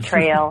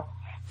trail,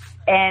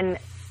 and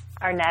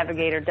our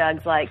navigator,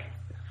 Doug's like,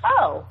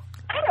 oh,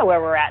 I know where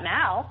we're at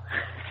now.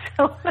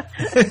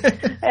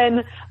 And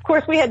of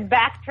course we had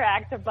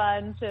backtracked a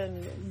bunch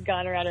and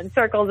gone around in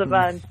circles a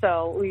bunch.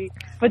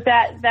 But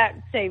that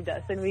saved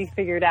us, and we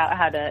figured out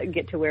how to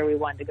get to where we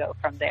wanted to go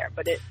from there.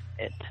 But it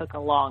took a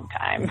long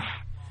time.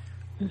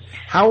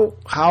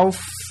 How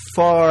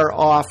far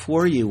off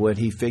were you when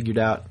he figured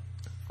out,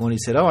 when he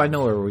said, "Oh, I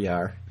know where we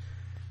are"?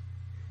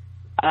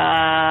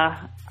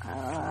 How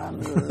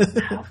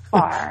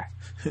far?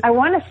 I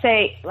want to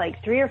say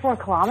like 3 or 4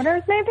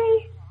 kilometers,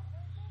 maybe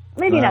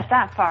Wow. not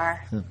that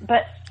far,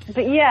 but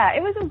yeah,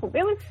 it was a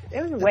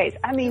ways.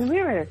 I mean,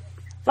 we were,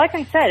 like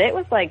I said, it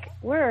was like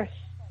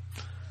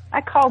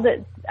I called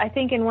it, I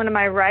think in one of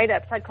my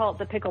write-ups, I called it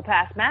the Pickle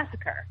Pass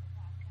Massacre,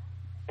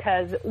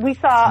 because we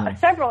saw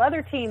several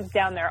other teams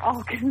down there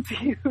all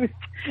confused,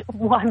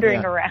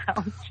 wandering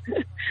around.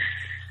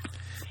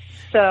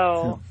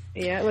 So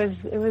yeah, it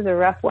was a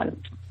rough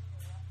one.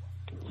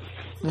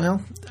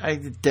 Well,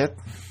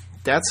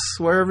 that's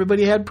where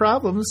everybody had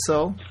problems.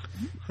 So,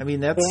 I mean,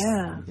 that's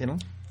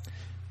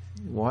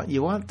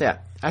you want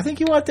that. I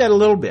think you want that a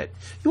little bit.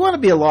 You want to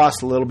be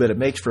lost a little bit. It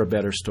makes for a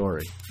better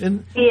story.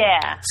 And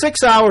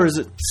 6 hours.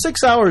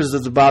 6 hours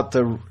is about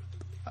the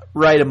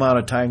right amount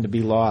of time to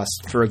be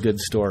lost for a good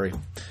story.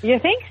 You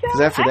think so?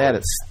 Because after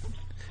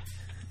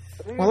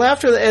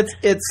that,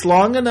 it's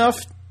long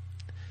enough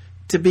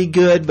to be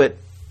good, but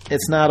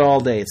it's not all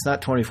day. It's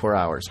not 24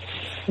 hours.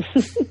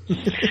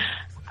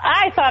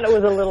 I thought it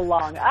was a little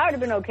long. I would have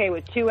been okay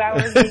with 2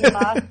 hours being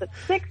lost, but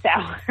 6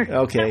 hours.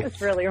 Okay. That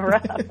was really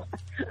rough.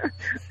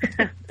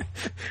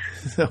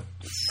 So,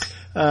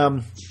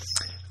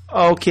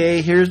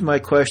 okay, here's my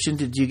question.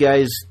 Did you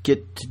guys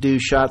get to do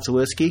shots of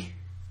whiskey?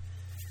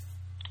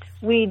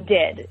 We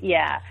did,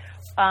 yeah.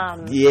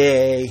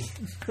 Yay.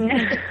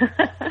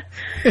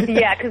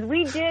 Yeah, because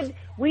we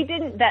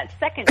didn't, that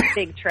second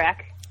big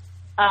trek,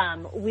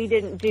 we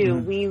didn't do,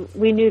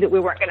 we knew that we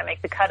weren't going to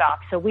make the cutoff,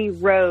 so we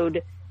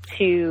rode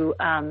to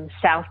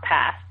South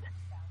Pass,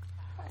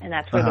 and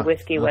that's where the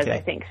whiskey was, I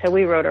think. So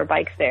we rode our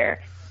bikes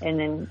there, and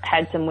then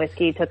had some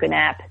whiskey, took a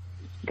nap,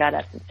 got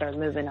up and started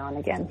moving on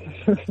again.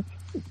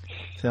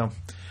 So,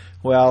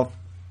 well,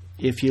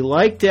 if you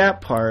like that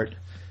part,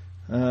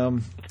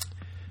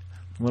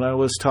 when I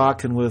was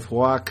talking with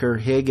Walker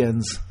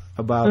Higgins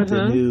about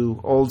the new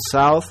Old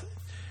South,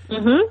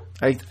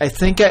 I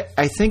think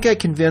I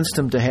convinced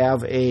him to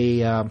have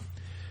a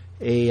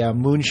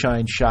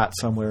moonshine shot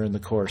somewhere in the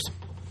course.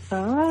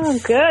 Oh,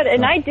 good.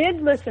 And I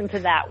did listen to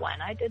that one.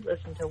 I did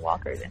listen to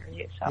Walker's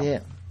interview. So.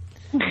 Yeah.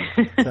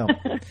 So.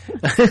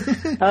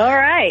 All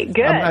right,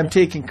 good. I'm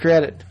taking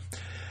credit.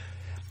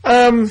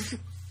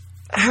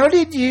 How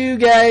did you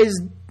guys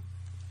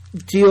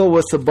deal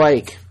with the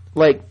bike?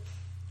 Like,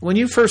 when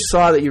you first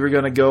saw that you were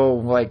going to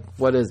go,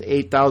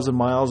 8,000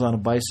 miles on a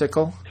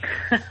bicycle?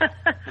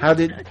 How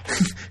did,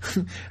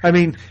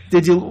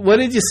 what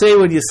did you say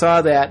when you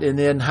saw that? And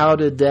then how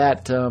did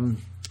that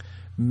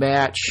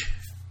match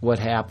what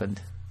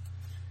happened?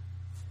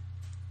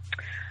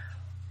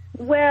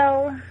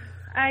 Well,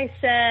 I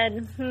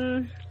said,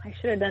 I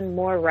should have done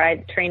more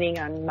ride training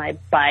on my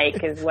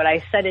bike is what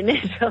I said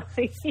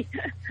initially.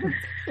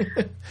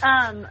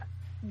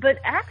 But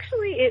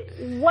actually it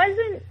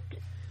wasn't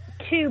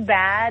too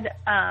bad.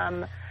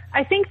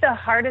 I think the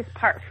hardest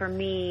part for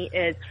me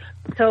is,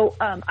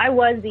 I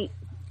was the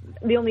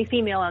only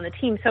female on the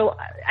team, so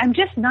I'm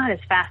just not as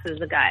fast as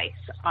the guys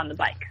on the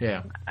bike.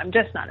 Yeah. I'm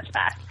just not as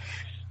fast.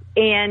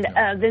 And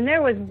then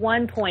there was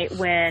one point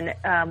when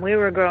we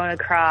were going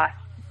across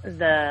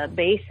the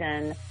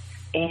basin,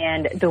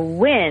 and the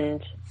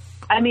wind,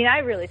 I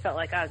really felt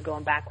like I was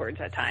going backwards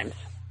at times.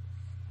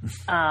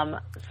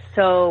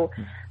 So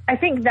I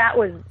think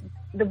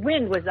the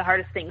wind was the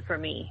hardest thing for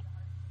me.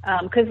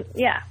 Because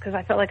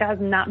I felt like I was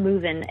not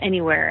moving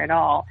anywhere at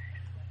all.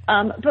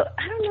 But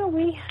I don't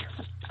know,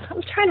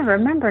 I'm trying to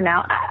remember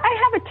now. I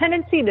have a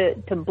tendency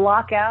to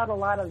block out a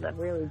lot of the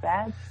really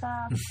bad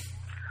stuff.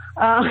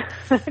 I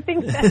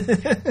think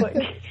that's what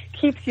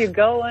keeps you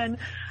going.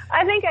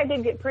 I think I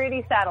did get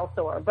pretty saddle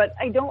sore, but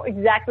I don't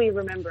exactly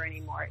remember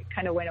anymore. It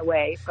kind of went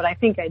away, but I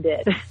think I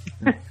did.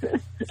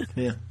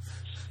 Yeah.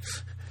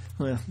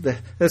 Well,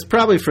 that's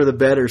probably for the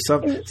better.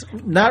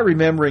 Not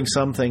remembering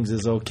some things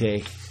is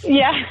okay.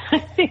 Yeah, I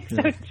think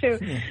so too.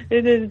 Yeah.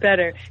 It is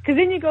better. Because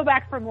then you go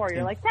back for more.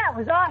 You're like, that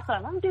was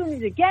awesome. I'm doing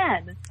it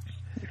again.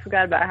 You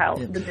forgot about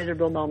the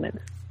miserable moments.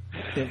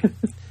 Yeah.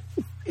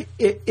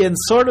 In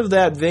sort of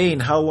that vein,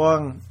 how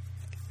long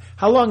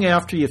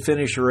after you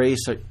finish a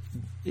race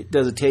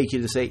does it take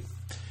you to say,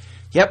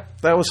 yep,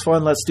 that was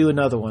fun, let's do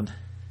another one?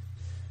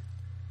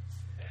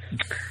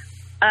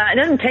 It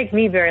doesn't take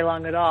me very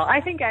long at all. I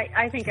think I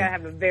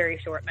have a very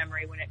short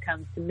memory when it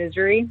comes to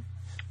misery.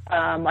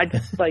 I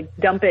just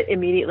dump it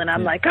immediately, and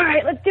I'm like, all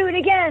right, let's do it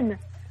again.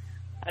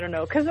 I don't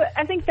know, because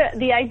I think that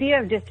the idea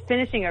of just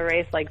finishing a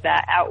race like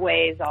that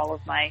outweighs all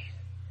of my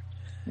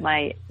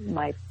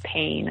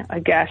pain. I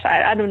guess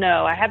I don't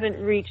know. I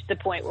haven't reached the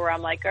point where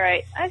I'm like, all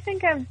right, I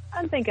think I'm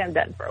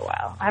done for a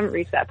while. I haven't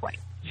reached that point.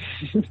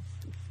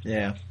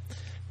 Yeah.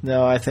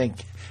 No, I think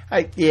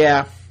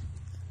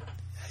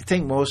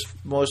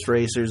most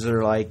racers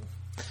are like,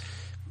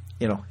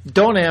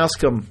 don't ask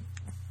them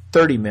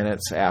 30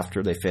 minutes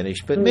after they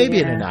finish, but maybe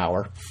in an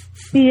hour.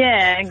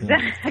 Yeah,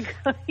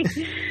 exactly.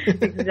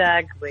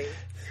 Exactly.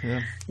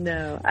 Yeah.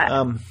 No.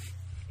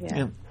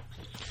 Yeah.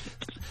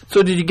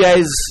 So did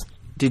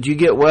you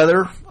get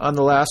weather on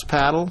the last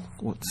paddle?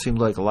 Well, it seemed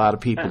like a lot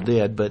of people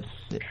did, but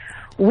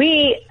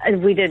we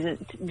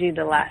didn't do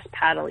the last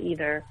paddle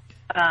either.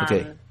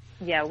 Okay.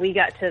 Yeah, when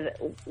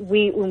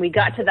we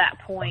got to that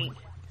point,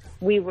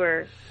 we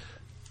were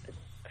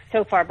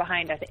so far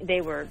behind. I think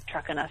they were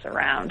trucking us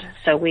around,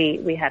 so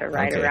we had to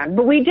ride around.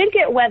 But we did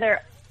get weather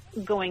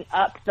going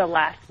up the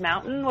last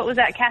mountain. What was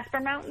that, Casper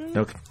Mountain?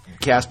 Okay,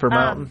 Casper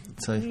Mountain.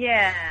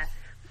 Yeah.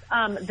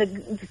 The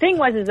thing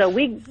was, though,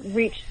 we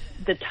reached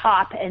the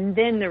top, and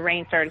then the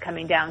rain started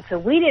coming down, so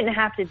we didn't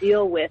have to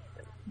deal with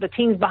the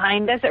teams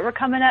behind us that were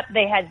coming up.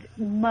 They had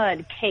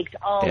mud caked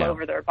all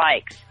over their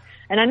bikes.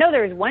 And I know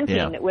there was one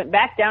team that went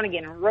back down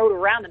again and rode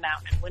around the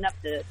mountain and went up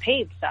the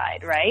paved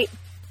side, right?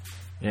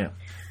 Yeah.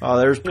 Oh,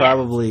 there's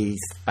probably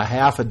a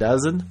half a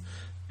dozen.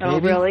 Maybe. Oh,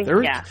 really? There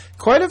were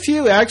quite a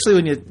few, actually,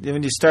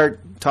 when you start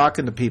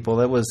talking to people.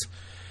 That was,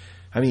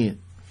 it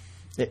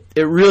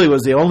really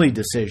was the only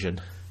decision.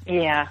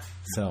 Yeah.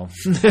 So.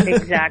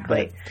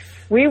 Exactly.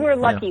 We were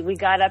lucky. Yeah. We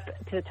got up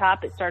to the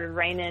top. It started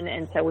raining,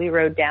 and so we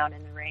rode down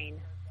in the rain.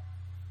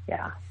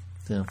 Yeah.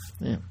 So,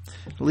 yeah.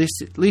 At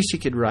least you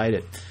could ride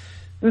it.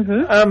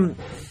 Mm-hmm.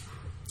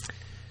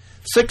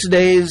 6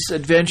 days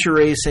adventure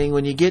racing.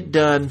 When you get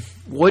done,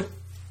 what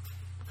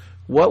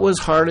was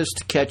hardest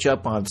to catch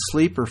up on,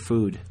 sleep or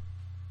food?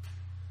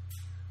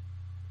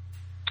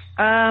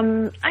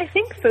 I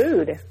think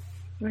food.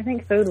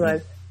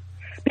 Was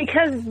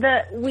because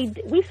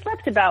we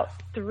slept about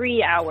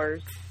 3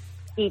 hours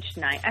each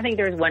night. I think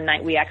there was one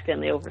night we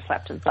accidentally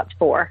overslept and slept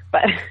 4,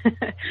 but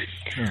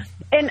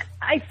and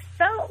I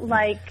felt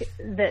like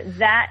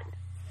that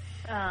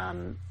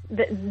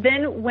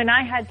then when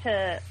I had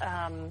to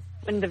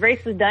when the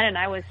race was done and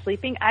I was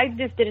sleeping, I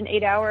just did an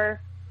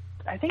 8-hour.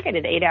 I think I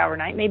did 8-hour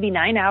night, maybe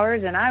 9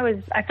 hours, and I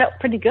felt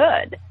pretty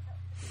good.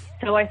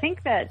 So I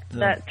think that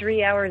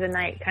 3 hours a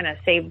night kind of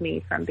saved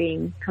me from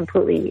being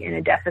completely in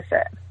a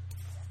deficit.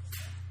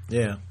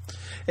 Yeah,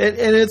 and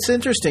it's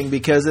interesting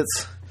because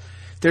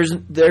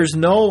there's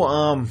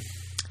no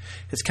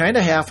it's kind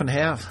of half and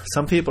half.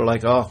 Some people are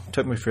like, oh, it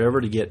took me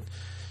forever to get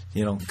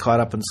caught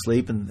up in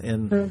sleep,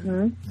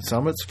 and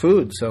some it's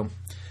food. So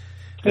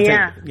I think,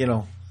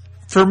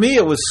 for me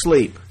it was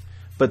sleep,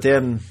 but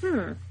then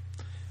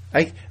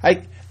I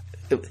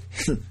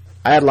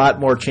had a lot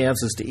more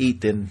chances to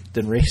eat than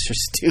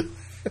racers do.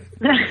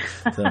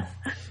 So,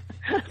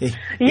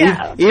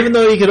 even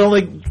though you could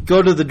only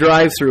go to the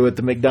drive-through at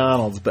the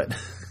McDonald's, but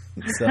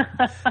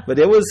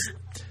it was.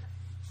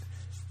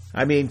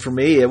 For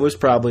me, it was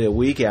probably a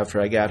week after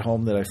I got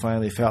home that I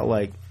finally felt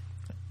like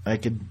I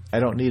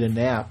don't need a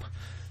nap.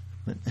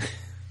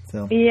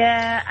 So.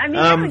 Yeah,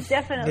 I was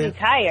definitely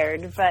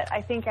tired, but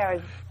I think I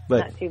was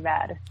not too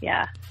bad.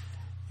 Yeah.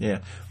 Yeah.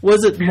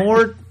 Was it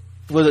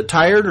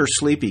tired or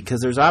sleepy?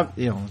 Because there's a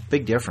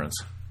big difference.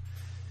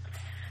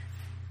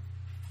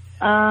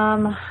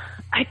 I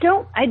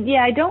don't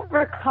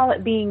recall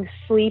it being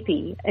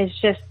sleepy. It's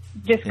just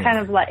kind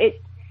of like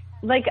it.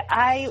 Like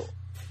I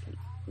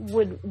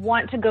would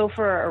want to go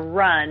for a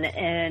run,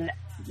 and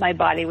my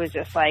body was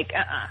just like,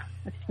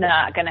 it's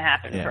not going to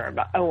happen for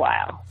about a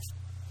while.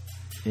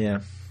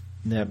 Yeah,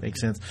 that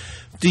makes sense.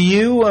 Do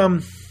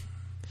you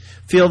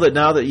feel that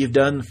now that you've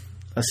done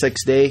a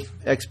 6-day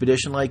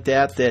expedition like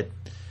that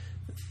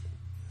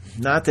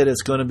not that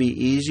it's going to be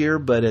easier,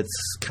 but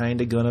it's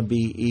kind of going to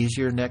be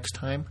easier next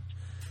time?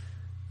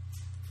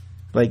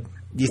 Like,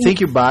 do you think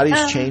your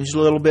body's changed a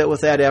little bit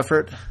with that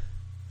effort?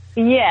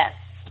 Yes,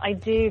 I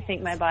do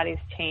think my body's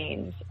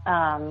changed.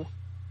 I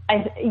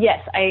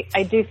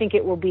do think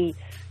it will be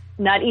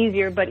not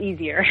easier, but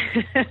easier,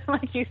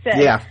 like you said.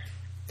 Yeah.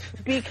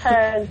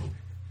 Because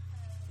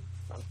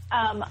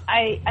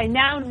I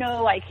now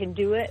know I can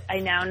do it. I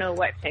now know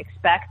what to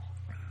expect.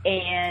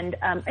 And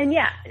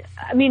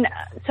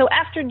so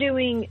after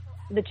doing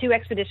the 2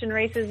 expedition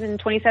races in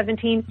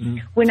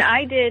 2017, when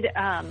I did the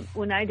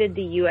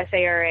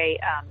USARA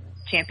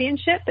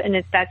championship,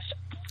 and that's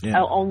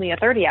only a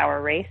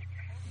 30-hour race,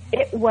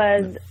 it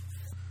was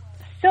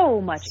so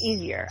much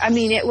easier. I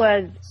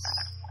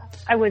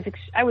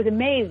was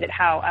amazed at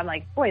how I'm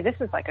like, boy, this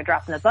is like a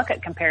drop in the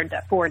bucket compared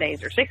to 4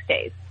 days or 6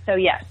 days. So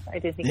yes, I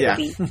do think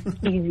it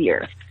would be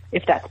easier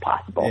if that's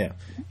possible. Yeah.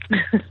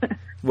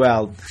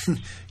 Well,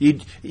 you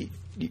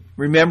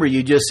remember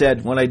you just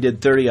said when I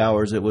did 30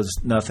 hours it was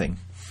nothing.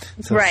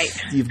 So right.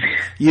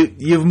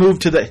 You've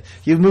moved to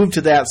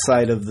that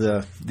side of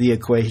the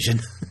equation.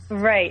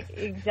 Right,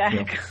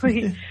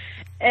 exactly. Yeah.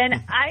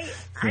 And I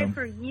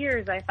for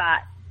years I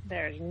thought,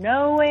 there's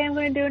no way I'm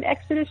going to do an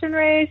expedition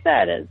race.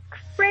 That is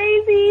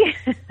crazy.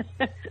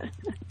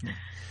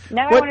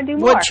 Now I want to do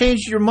more. What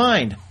changed your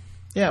mind?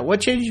 Yeah,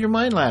 what changed your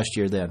mind last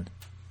year then?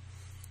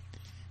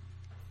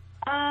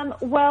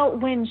 Well,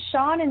 when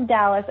Sean and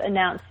Dallas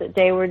announced that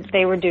they were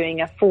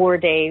doing a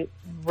 4-day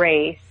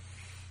race,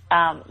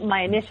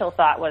 my initial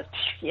thought was,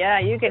 yeah,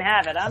 you can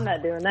have it. I'm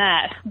not doing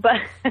that.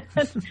 But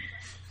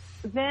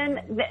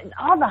then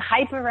all the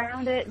hype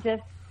around it,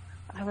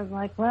 I was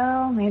like,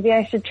 well, maybe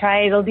I should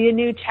try it. It'll be a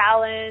new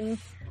challenge.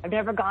 I've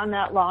never gone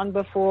that long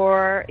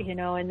before,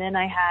 and then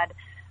I had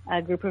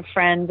a group of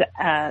friends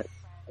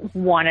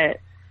want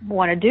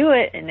to do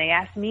it, and they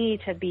asked me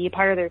to be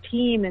part of their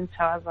team, and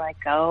so I was like,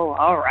 oh,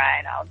 all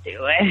right, I'll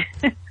do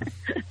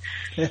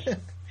it.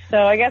 So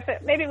I guess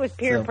maybe it was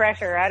peer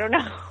pressure. I don't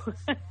know.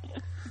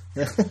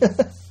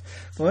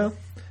 Well,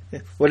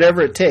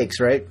 whatever it takes,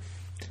 right?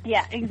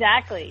 Yeah,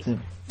 exactly.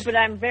 But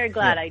I'm very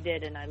glad I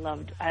did, and I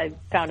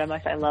found how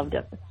much I loved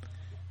it.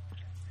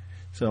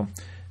 So,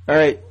 all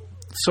right,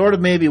 sort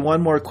of maybe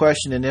one more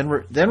question, and then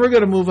we're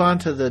going to move on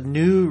to the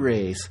new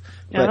race.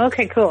 But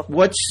okay, cool.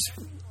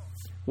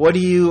 What do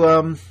you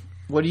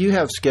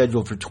have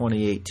scheduled for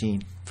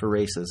 2018 for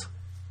races?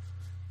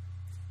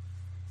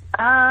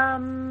 Not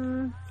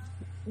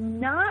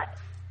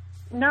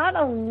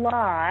a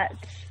lot.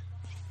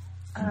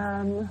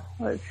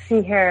 Let's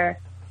see here.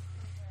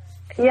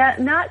 Yeah,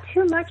 not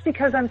too much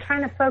because I'm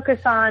trying to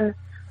focus on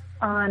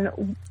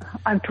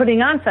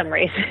putting on some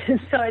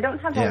races, so I don't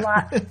have a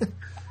lot.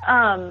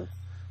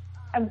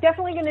 I'm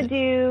definitely going to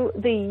do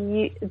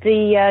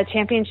the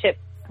championship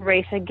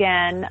race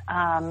again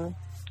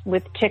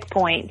with Chick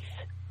Points.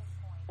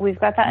 We've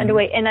got that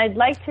underway, and I'd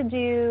like to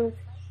do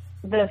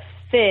the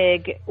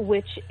FIG,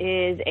 which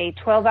is a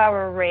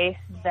 12-hour race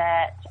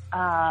that.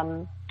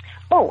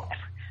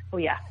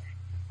 Yeah.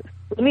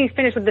 Let me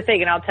finish with the FIG,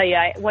 and I'll tell you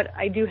what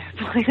I do have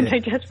planned. I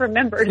just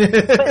remembered.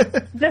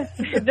 But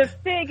the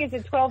FIG is a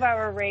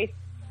 12-hour race,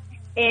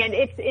 and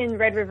it's in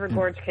Red River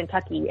Gorge,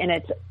 Kentucky, and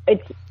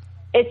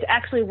it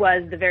actually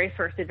was the very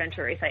first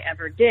adventure race I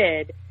ever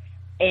did,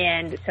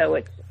 and so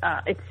it's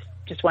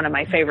just one of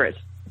my favorites,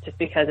 just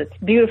because it's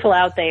beautiful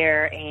out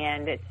there,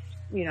 and it's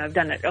I've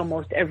done it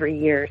almost every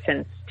year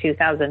since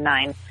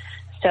 2009.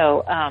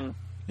 So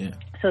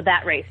so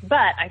that race,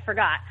 but I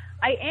forgot.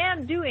 I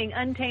am doing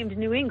Untamed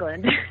New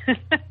England. In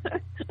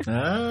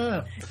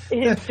July.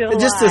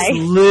 Just this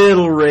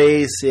little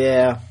race,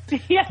 yeah.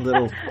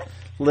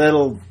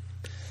 Little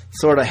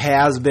sort of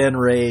has-been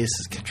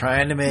race,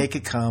 trying to make a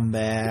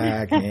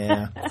comeback,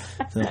 yeah.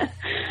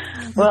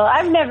 Well,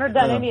 I've never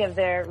done any of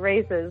their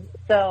races,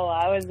 so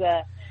I was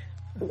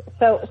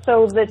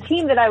so the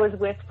team that I was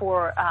with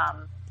for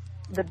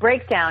the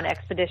Breakdown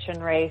Expedition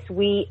race,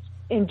 we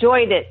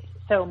enjoyed it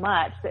so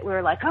much that we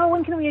were like, oh,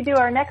 when can we do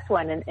our next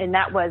one? And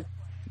that was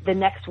the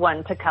next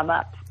one to come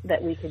up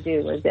that we could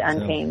do was the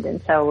Untamed.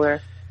 And so we're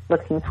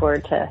looking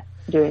forward to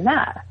doing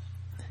that.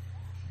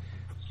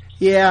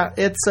 Yeah,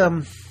 it's,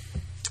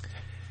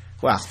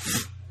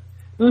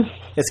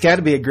 it's got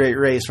to be a great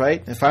race,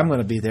 right? If I'm going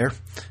to be there.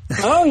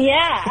 Oh,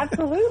 yeah,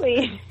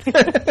 absolutely.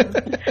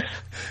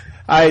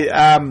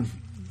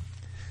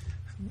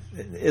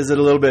 Is it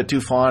a little bit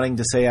too fawning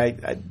to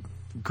say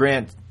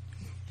Grant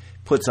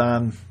puts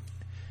on...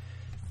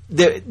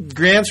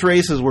 Grant's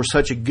races were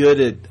such a good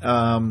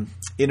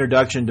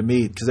introduction to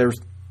me because they were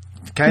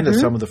kind of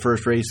some of the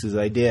first races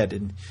I did,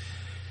 and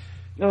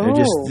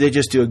they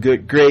just do a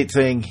great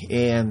thing,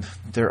 and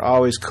they're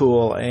always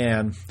cool.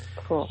 And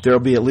there'll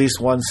be at least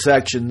one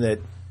section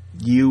that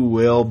you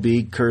will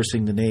be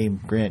cursing the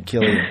name Grant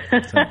Killian.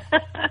 So.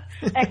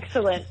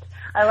 Excellent.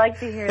 I like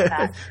to hear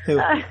that.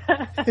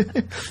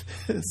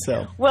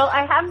 So, well,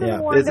 I have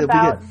been warned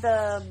about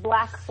the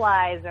black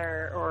flies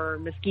or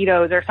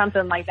mosquitoes or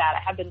something like that.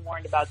 I have been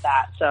warned about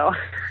that. So,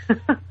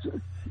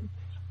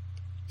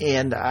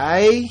 and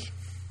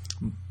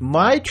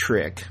my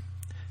trick,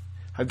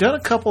 I've done a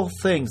couple of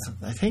things.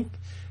 I think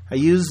I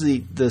used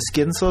the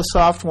Skin So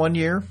Soft one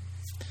year.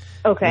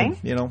 Okay.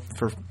 And,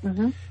 for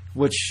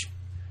which.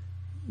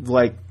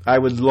 Like I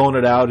would loan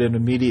it out and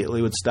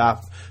immediately would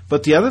stop.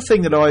 But the other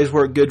thing that always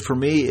worked good for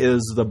me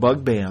is the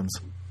bug bands.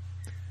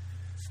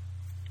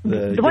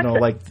 And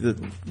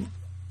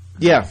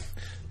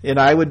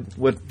I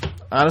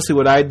honestly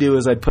what I'd do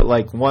is I'd put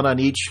like one on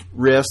each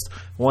wrist,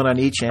 one on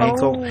each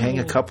ankle, hang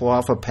a couple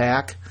off a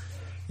pack,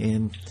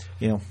 and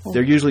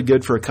they're usually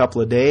good for a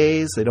couple of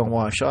days. They don't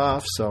wash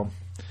off, so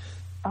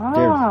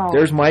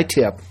there's my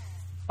tip.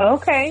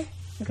 Okay,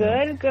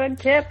 good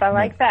tip. I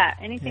like that.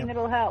 Anything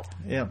that'll help.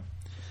 Yeah.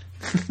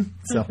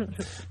 So,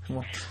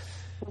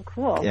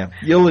 cool. Yeah,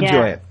 you'll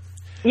enjoy it.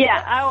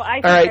 Yeah, I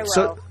think I will.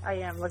 So, I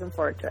am looking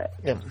forward to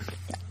it.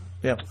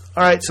 Yeah.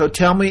 All right. So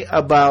tell me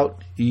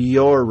about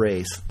your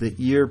race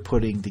that you're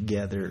putting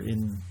together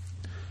in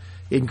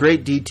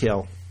great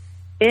detail.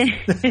 In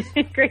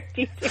great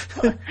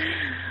detail.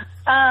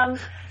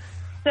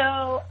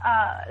 So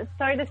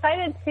I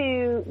decided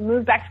to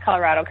move back to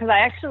Colorado because I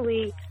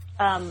actually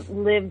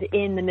lived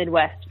in the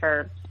Midwest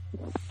for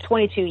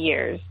 22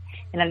 years.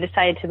 And I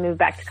decided to move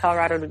back to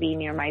Colorado to be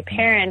near my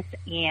parents.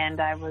 And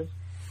I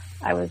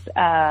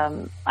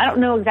don't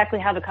know exactly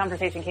how the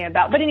conversation came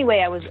about, but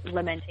anyway, I was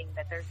lamenting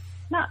that there's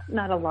not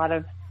a lot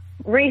of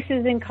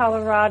races in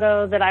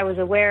Colorado that I was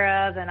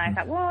aware of. And I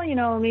thought,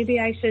 well, maybe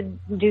I should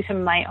do some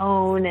of my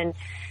own. And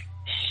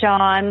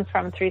Sean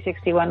from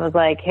 361 was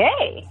like,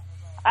 hey,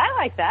 I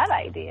like that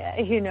idea,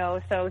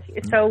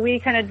 So we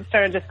kind of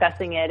started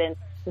discussing it and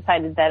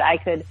decided that I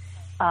could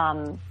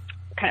kind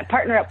of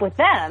partner up with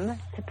them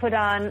to put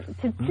on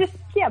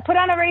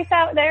a race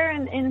out there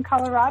in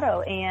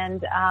Colorado.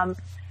 And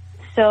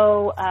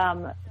so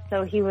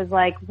he was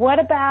like, "What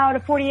about a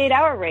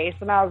 48-hour race?"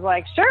 And I was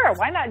like, "Sure,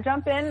 why not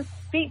jump in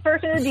feet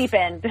first in the deep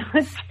end?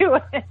 Let's do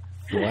it."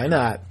 Why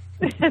not?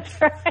 That's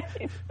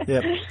right.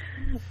 Yep.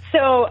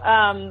 So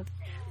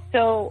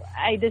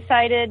I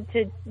decided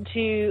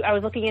I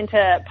was looking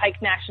into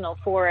Pike National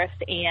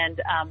Forest,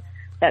 and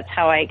that's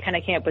how I kind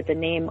of came up with the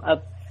name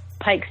of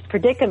Pike's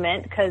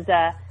Predicament, because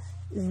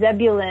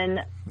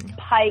Zebulon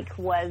Pike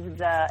was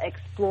the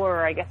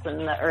explorer, I guess,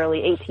 in the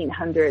early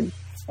 1800s.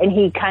 And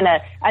he kind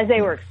of, as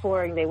they were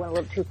exploring, they went a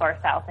little too far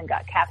south and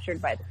got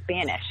captured by the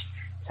Spanish.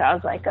 So I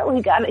was like, oh,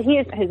 he got it.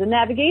 His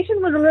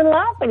navigation was a little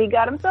off, and he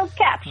got himself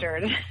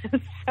captured.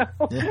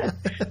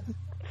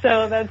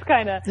 So that's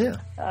kind of,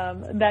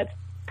 that's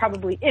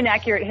probably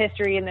inaccurate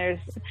history,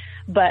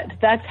 but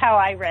that's how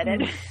I read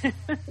it.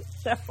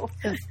 So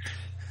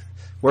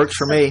works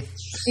for me.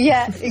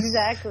 Yeah,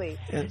 exactly.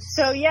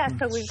 So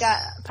we've got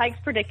Pike's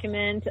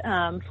Predicament,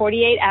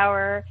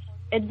 48-hour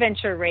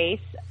adventure race,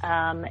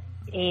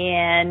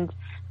 and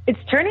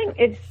it's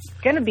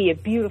going to be a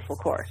beautiful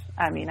course.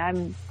 I mean,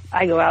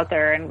 I go out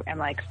there and I'm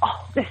like,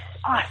 oh, this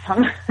is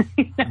awesome.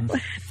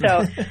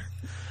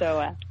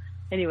 So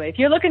anyway, if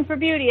you're looking for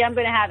beauty, I'm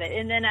going to have it.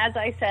 And then, as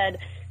I said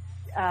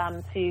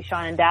to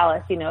Sean in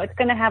Dallas, it's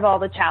going to have all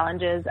the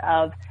challenges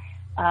of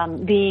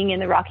being in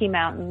the Rocky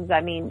Mountains.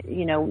 I mean,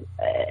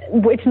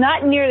 it's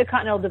not near the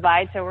Continental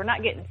Divide, so we're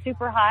not getting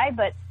super high,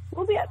 but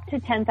we'll be up to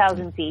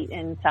 10,000 feet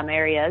in some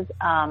areas.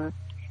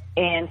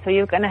 And so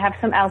you're going to have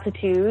some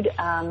altitude.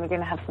 You're going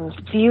to have some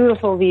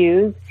beautiful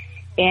views,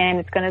 and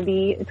it's going to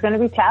be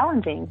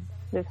challenging.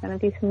 There's going to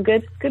be some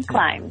good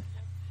climbs.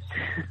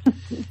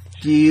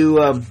 Do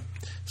you?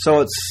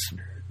 So it's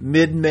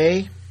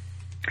mid-May.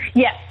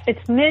 Yes,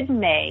 it's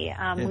mid-May.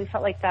 We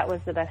felt like that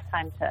was the best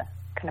time to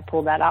kind of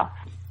pull that off.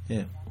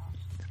 Yeah.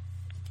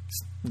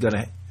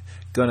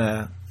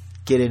 Gonna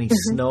get any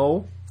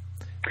snow?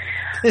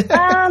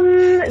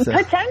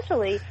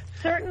 Potentially.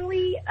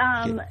 Certainly.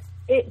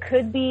 It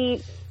could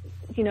be,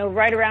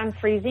 right around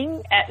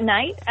freezing at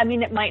night. I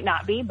mean, it might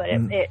not be, but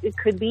it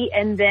could be.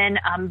 And then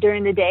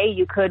during the day,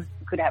 you could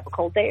have a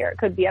cold day, or it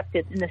could be up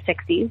to in the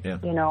 60s. Yeah.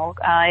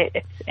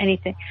 It's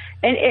anything,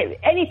 and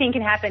anything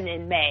can happen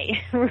in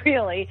May,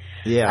 really.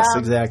 Yes,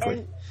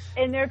 exactly.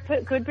 And there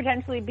could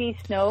potentially be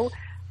snow.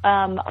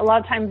 A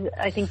lot of times,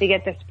 I think they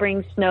get the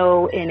spring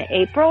snow in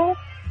April.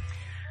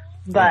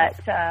 But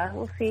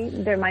we'll see.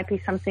 There might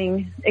be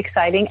something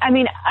exciting. I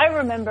mean, I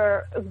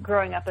remember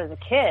growing up as a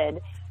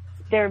kid,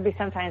 there would be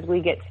sometimes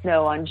we get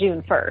snow on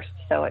June 1st,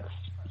 so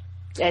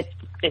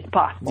it's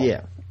possible.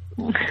 Yeah,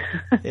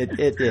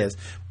 it is.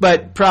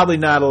 But probably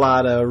not a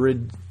lot of.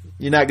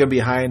 You're not going to be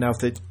high enough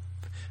that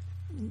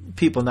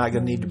people are not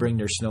going to need to bring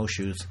their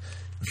snowshoes.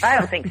 I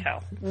don't think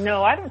so.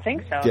 No, I don't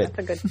think so. Good.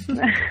 That's a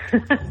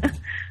good.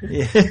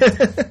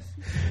 Yeah.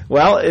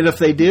 Well, and if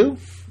they do,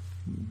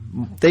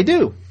 they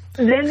do.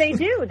 Then they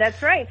do.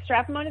 That's right.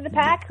 Strap them under the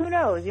pack. Who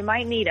knows? You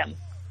might need them.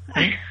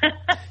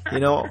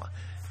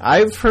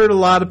 I've heard a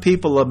lot of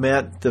people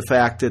lament the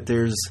fact that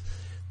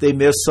they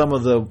miss some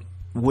of the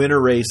winter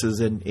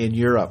races in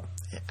Europe.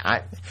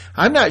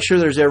 I'm not sure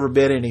there's ever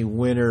been any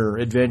winter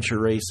adventure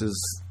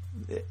races,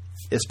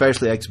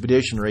 especially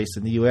expedition race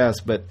in the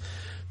U.S., but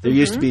there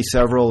used to be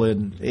several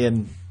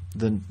in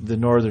the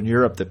northern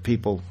Europe that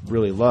people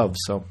really love.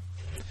 So,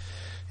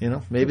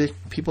 maybe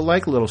people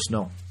like a little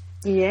snow.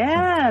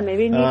 Yeah,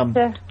 maybe we need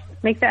to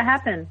make that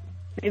happen.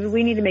 Maybe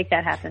we need to make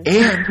that happen.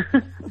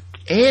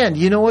 And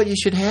you know what you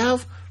should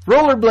have?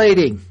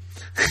 Rollerblading.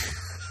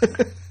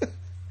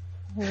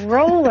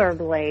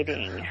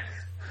 Rollerblading.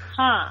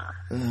 Huh.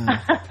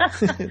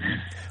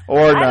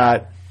 Or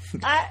not.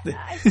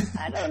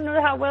 I don't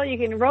know how well you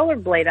can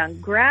rollerblade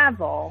on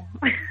gravel.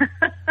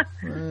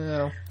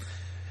 Well,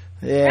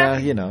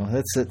 yeah,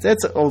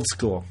 that's old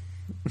school.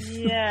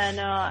 Yeah,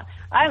 no.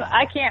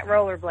 I can't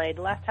rollerblade.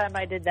 The last time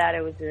I did that,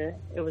 it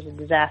was a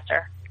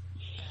disaster.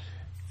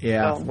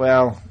 Yeah,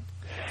 well,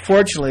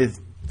 fortunately,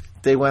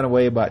 they went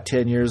away about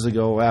 10 years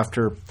ago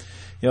after,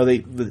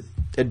 the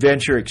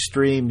Adventure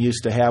Extreme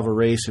used to have a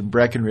race in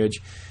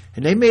Breckenridge,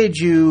 and they made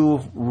you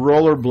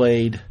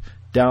rollerblade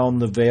down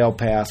the Vail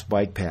Pass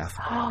bike path.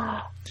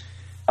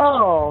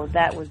 Oh,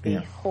 that would be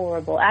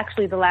horrible.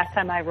 Actually, the last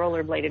time I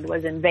rollerbladed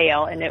was in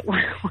Vail, and it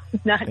was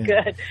not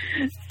good.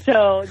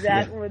 So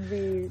that would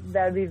be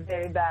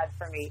very bad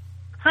for me.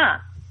 Huh.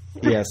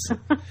 Yes.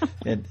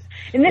 And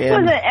this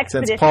was an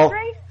expedition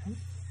race?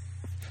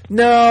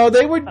 No,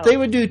 they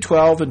would do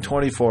 12 and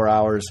 24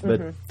 hours,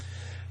 but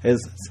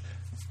as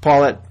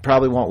Paulette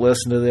probably won't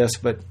listen to this,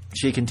 but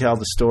she can tell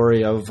the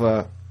story of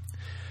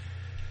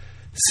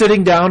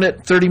sitting down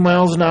at 30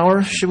 miles an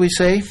hour, should we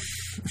say,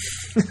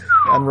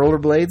 on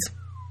rollerblades.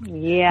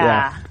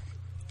 Yeah.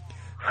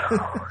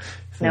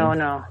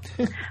 No.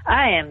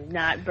 I am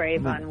not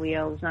brave on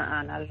wheels.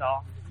 Not at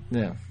all.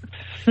 Yeah.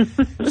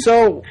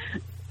 So,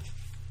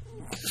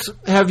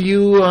 have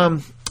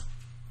you?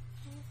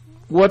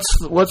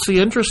 What's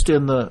the interest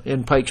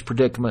in Pike's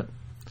Predicament?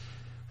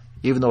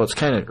 Even though it's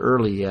kind of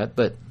early yet,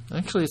 but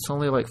actually it's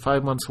only like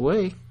 5 months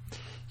away.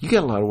 You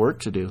got a lot of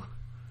work to do.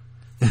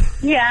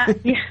 Yeah.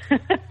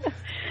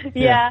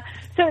 Yeah.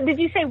 So did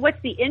you say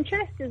what's the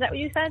interest? Is that what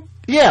you said?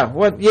 Yeah.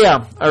 What?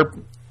 Yeah. Are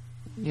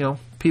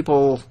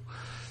people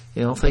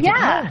thinking?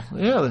 Yeah. Oh,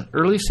 yeah. The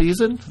early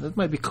season, that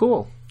might be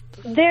cool.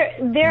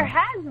 There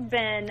has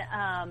been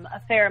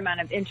a fair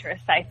amount of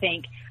interest, I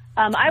think.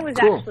 I was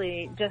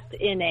actually just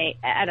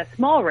at a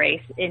small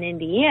race in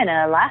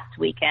Indiana last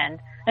weekend,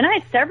 and I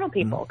had several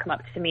people come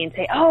up to me and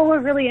say, "Oh,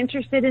 we're really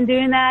interested in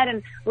doing that,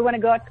 and we want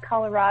to go out to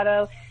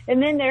Colorado."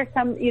 And then there's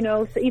some,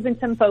 even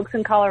some folks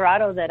in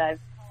Colorado that I've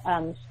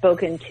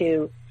spoken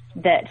to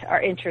that are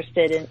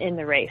interested in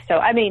the race. So,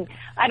 I mean,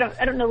 I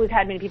don't know we've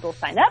had many people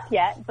sign up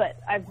yet, but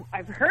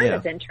I've heard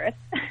of interest.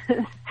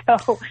 So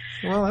cool.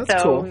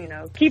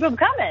 Keep them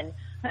coming.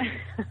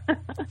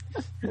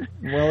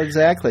 Well,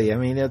 exactly. I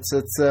mean, it's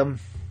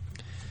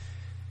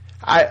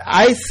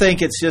I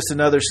think it's just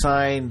another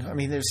sign. I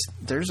mean,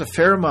 there's a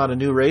fair amount of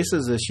new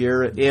races this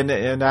year,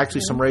 and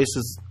actually some race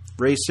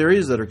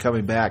series that are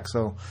coming back.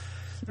 So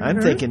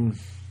I'm thinking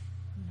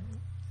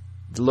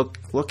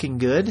looking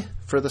good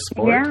for the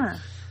sport.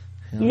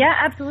 Yeah,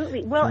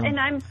 absolutely. Well, and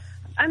I'm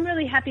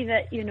really happy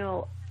that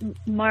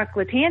Mark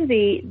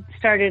Lattanzi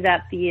started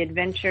up the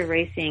Adventure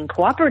Racing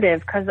Cooperative,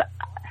 because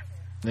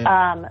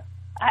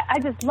I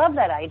just love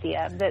that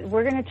idea that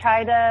we're going to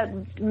try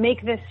to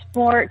make this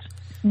sport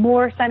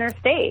more center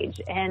stage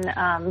and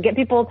get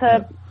people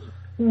to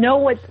know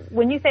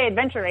when you say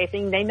adventure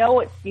racing, they know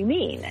what you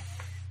mean.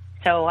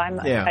 So I'm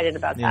excited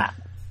about that.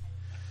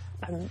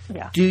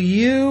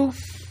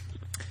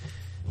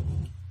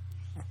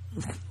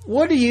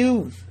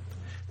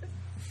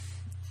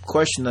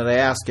 Question that I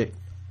ask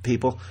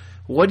people,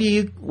 what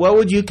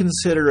would you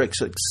consider a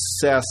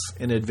success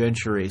in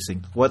adventure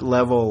racing? What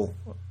level?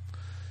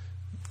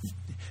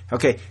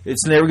 Okay,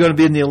 it's never going to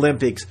be in the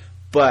Olympics,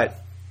 but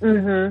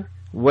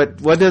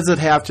what does it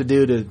have to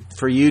do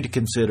for you to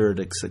consider it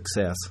a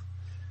success?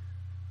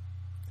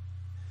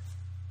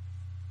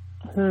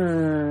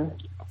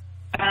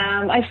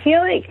 I feel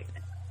like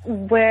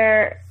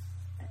where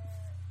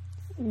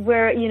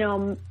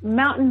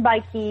mountain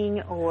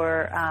biking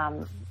or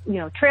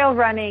trail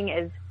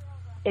running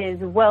is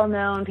well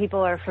known, people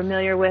are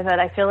familiar with it.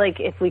 I feel like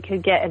if we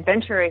could get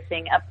adventure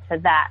racing up to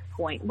that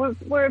point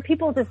where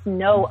people just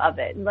know of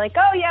it, like,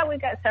 oh yeah,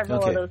 we've got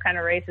several of those kind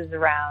of races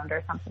around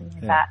or something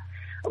like that.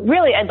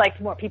 Really, I'd like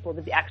more people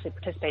to actually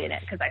participate in it,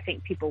 because I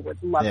think people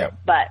would love it.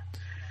 But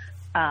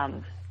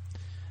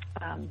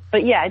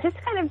yeah, just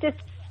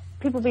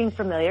people being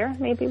familiar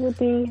maybe would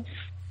be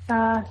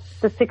the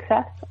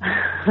success.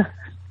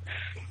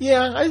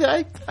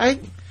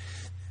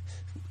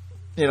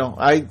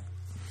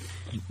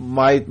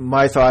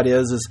 My thought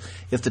is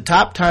if the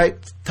top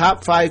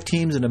 5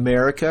 teams in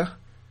America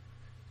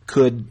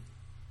could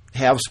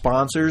have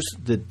sponsors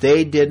that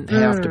they didn't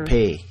have to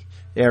pay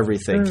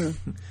everything.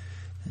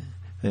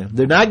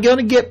 They're not going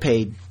to get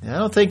paid. I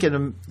don't think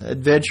an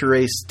adventure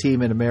race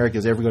team in America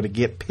is ever going to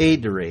get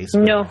paid to race.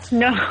 No.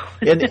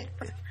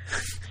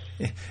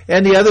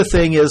 And the other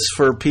thing is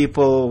for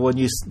people, when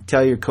you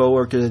tell your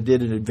coworker that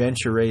did an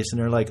adventure race and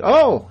they're like,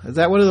 "Oh, is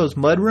that one of those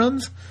mud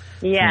runs?"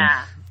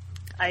 Yeah.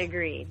 I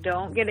agree.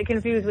 Don't get it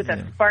confused with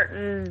a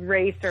Spartan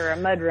race or a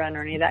mud run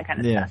or any of that kind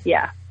of stuff.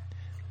 Yeah,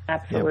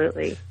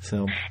 absolutely. Yep.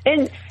 So,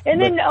 then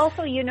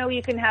also,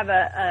 you can have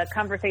a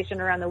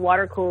conversation around the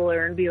water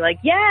cooler and be like,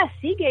 "Yeah,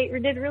 Seagate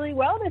did really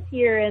well this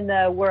year in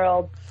the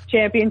World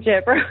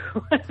Championship," or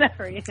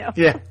whatever. Yeah.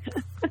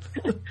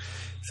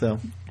 So,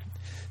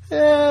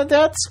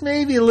 that's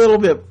maybe a little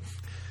bit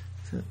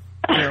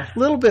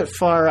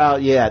far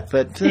out yet,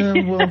 but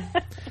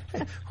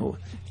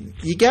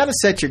you got to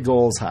set your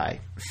goals high.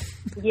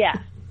 Yeah,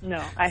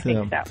 no, I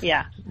think so.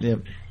 Yeah,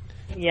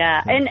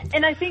 yeah,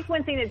 and I think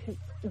one thing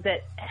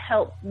that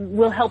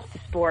will help the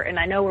sport, and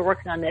I know we're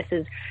working on this,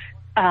 is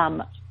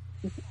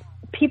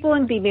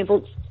everyone being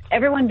able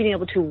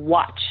to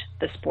watch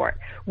the sport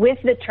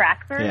with the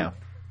trackers. Yeah.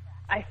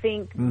 I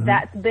think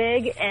that's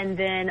big, and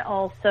then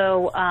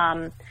also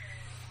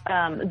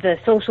the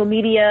social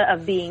media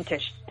of being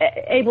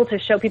able to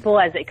show people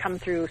as they come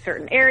through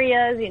certain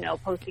areas,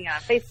 posting on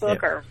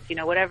Facebook or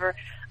whatever.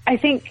 I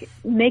think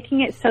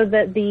making it so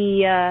that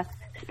the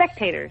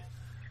spectators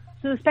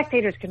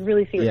can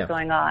really see what's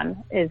going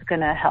on is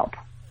going to help.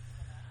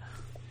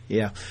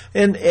 Yeah,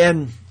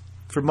 and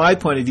from my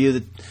point of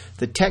view,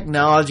 the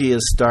technology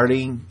is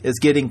getting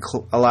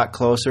a lot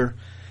closer.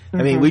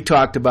 I mean, we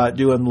talked about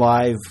doing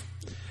live.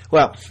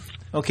 Well,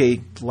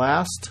 okay, the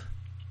last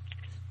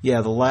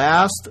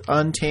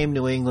Untamed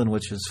New England,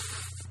 which is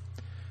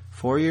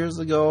 4 years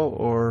ago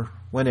or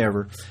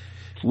whenever,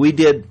 we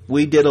did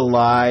a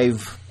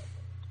live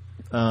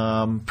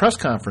press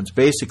conference,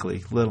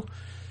 basically,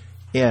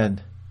 and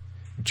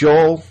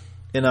Joel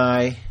and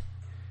I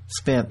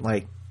spent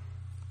like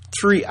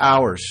 3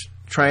 hours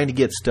trying to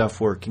get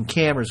stuff working,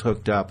 cameras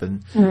hooked up,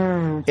 and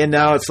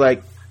now it's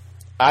like,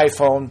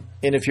 iPhone,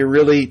 and if you're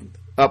really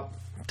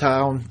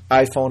uptown,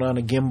 iPhone on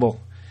a gimbal.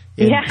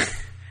 And Yeah.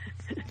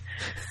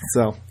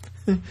 So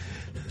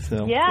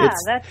Yeah,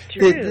 that's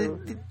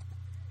true.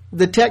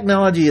 The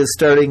technology is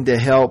starting to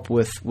help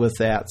with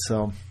that.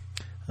 So,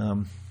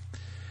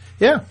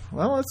 yeah.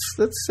 Well,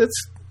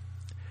 it's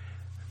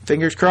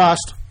fingers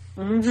crossed.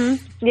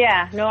 Mm-hmm.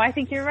 Yeah. No, I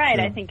think you're right.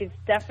 I think it's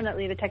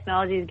definitely the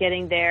technology is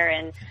getting there,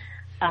 and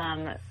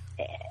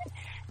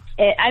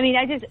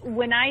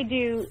when I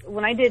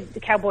did the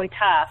Cowboy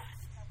Tough,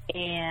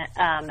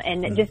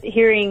 and just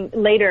hearing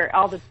later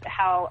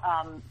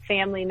how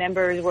family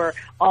members were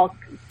all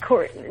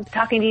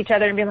talking to each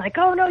other and being like,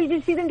 oh no, did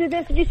you see them do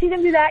this? Did you see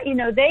them do that? You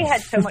know, they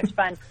had so much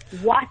fun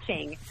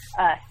watching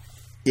us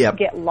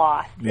get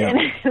lost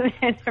and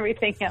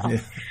everything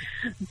else.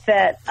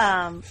 That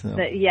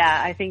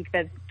I think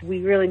that we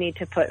really need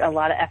to put a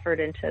lot of effort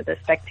into the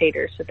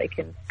spectators so they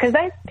can, because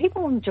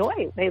people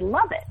enjoy, they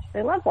love it.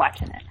 They love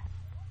watching it.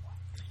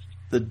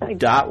 The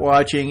dot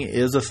watching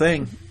is a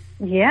thing.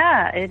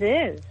 Yeah, it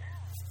is.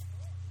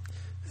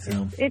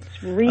 So, it's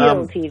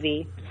real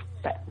TV.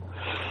 But.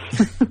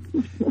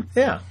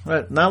 Yeah,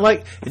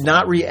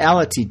 not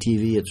reality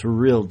TV. It's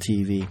real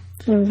TV.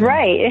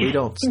 Right. We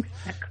don't.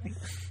 Exactly.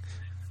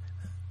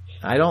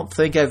 I don't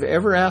think I've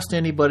ever asked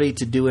anybody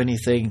to do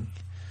anything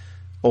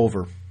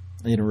over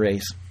in a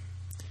race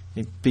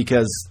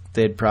because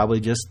they'd probably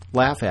just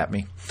laugh at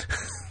me.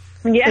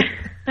 Yeah.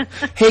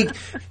 Hey,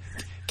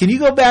 can you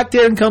go back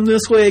there and come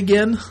this way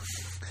again?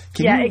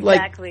 Can you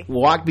exactly.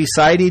 Walk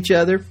beside each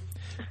other?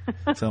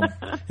 So,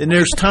 and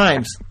there's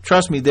times,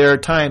 trust me, there are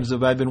times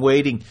if I've been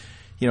waiting,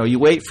 you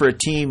wait for a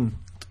team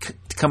to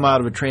come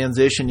out of a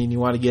transition and you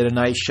want to get a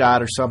nice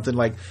shot or something,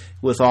 like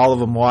with all of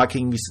them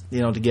walking,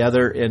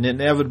 together, and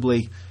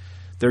inevitably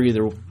they're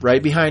either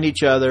right behind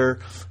each other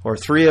or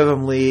three of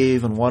them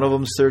leave and one of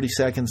them's 30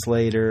 seconds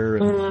later.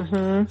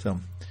 And So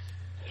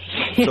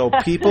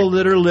people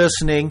that are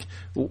listening,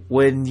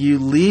 when you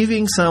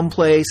leaving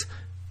someplace,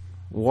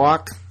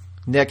 walk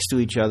next to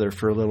each other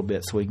for a little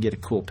bit so we can get a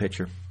cool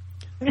picture.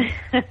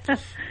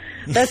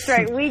 That's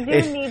right. We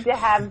do need to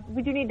have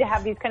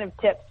these kind of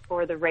tips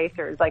for the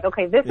racers. Like,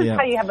 okay, this is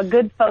how you have a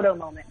good photo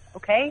moment.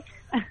 Okay.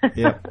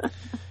 Yeah.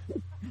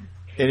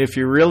 And if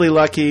you're really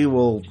lucky,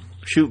 we'll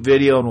shoot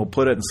video and we'll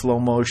put it in slow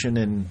motion,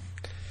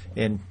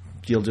 and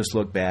you'll just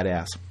look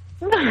badass.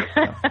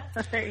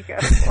 There you go.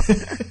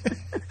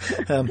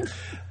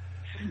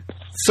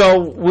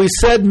 So we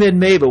said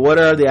mid-May, but what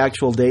are the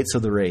actual dates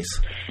of the race?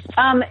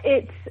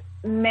 It's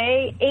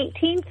May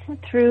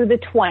 18th through the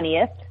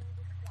 20th,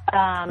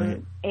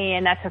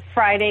 and that's a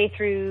Friday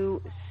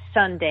through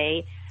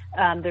Sunday.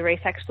 The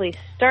race actually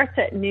starts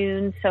at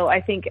noon, so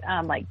I think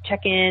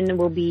check-in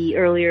will be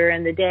earlier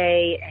in the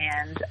day,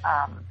 and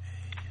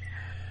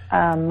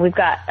we've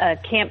got a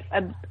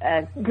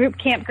group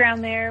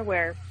campground there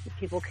where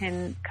people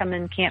can come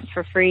and camp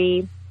for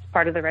free. It's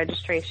part of the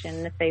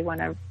registration if they want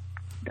to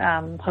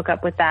hook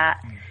up with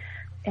that.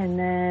 And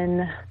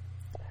then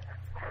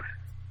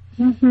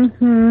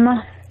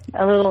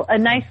a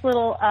nice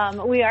little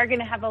we are going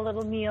to have a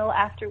little meal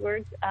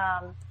afterwards,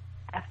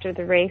 after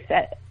the race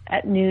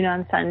at noon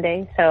on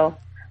Sunday, so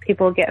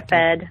people get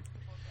fed.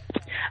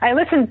 I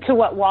listened to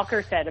what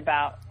Walker said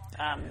about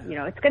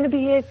it's going to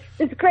be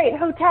this great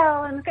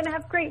hotel and it's going to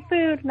have great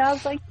food, and I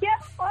was like, yeah,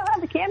 I'll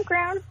have a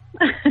campground.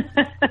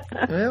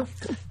 Well,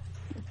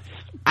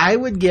 I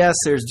would guess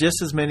there's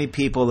just as many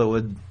people that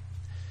would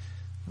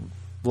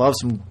love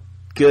some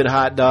good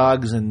hot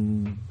dogs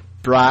and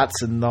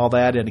brats and all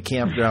that in a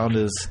campground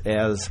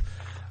as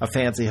a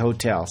fancy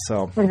hotel.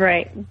 So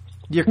right,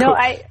 you're cool.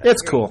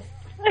 It's cool.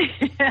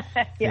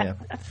 Yeah.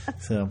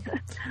 So,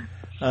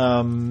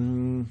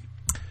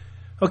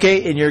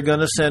 okay, and you're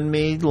going to send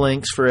me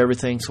links for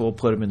everything, so we'll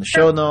put them in the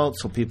show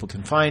notes so people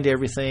can find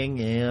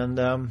everything. And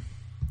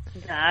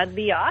that'd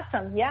be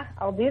awesome. Yeah,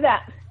 I'll do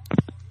that.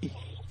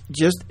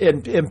 Just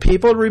and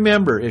people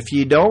remember, if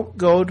you don't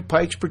go to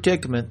Pike's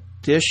Predicament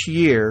this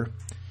year,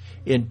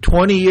 in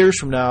 20 years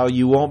from now,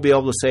 you won't be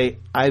able to say,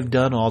 I've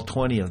done all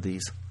 20 of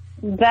these.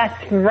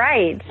 That's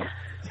right.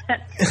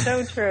 That's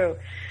so true.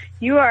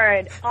 You are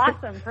an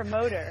awesome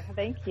promoter.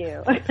 Thank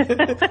you.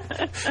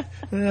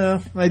 Yeah,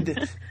 I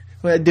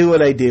do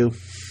what I do.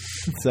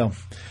 So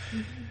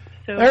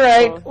all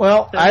right. Cool.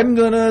 Well, I'm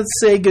going to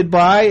say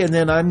goodbye, and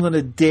then I'm going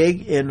to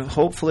dig, and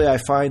hopefully I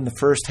find the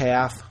first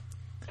half.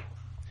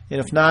 And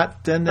if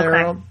not, then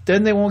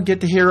they won't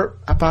get to hear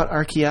about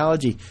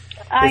archaeology.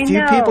 If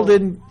you people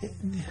didn't,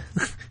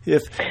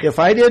 if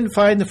I didn't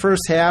find the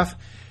first half,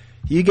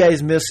 you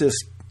guys missed this.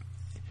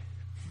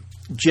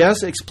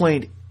 Jess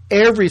explained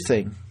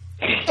everything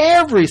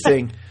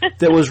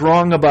that was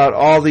wrong about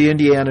all the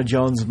Indiana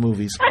Jones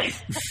movies.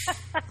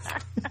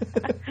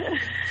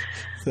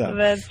 So,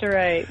 that's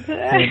right.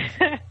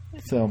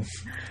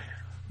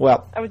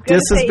 Well,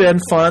 this has been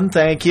fun.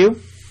 Thank you.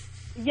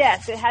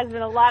 Yes, it has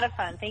been a lot of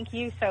fun. Thank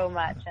you so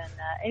much. And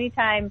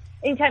anytime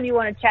you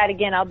want to chat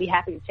again, I'll be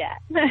happy to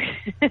chat.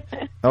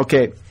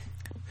 Okay.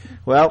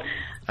 Well,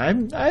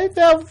 I've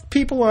had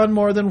people on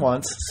more than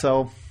once,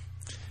 so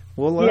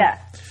we'll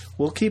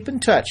we'll keep in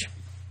touch.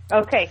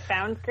 Okay,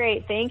 sounds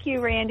great. Thank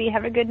you, Randy.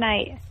 Have a good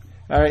night.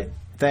 All right.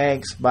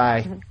 Thanks.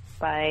 Bye.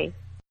 Bye.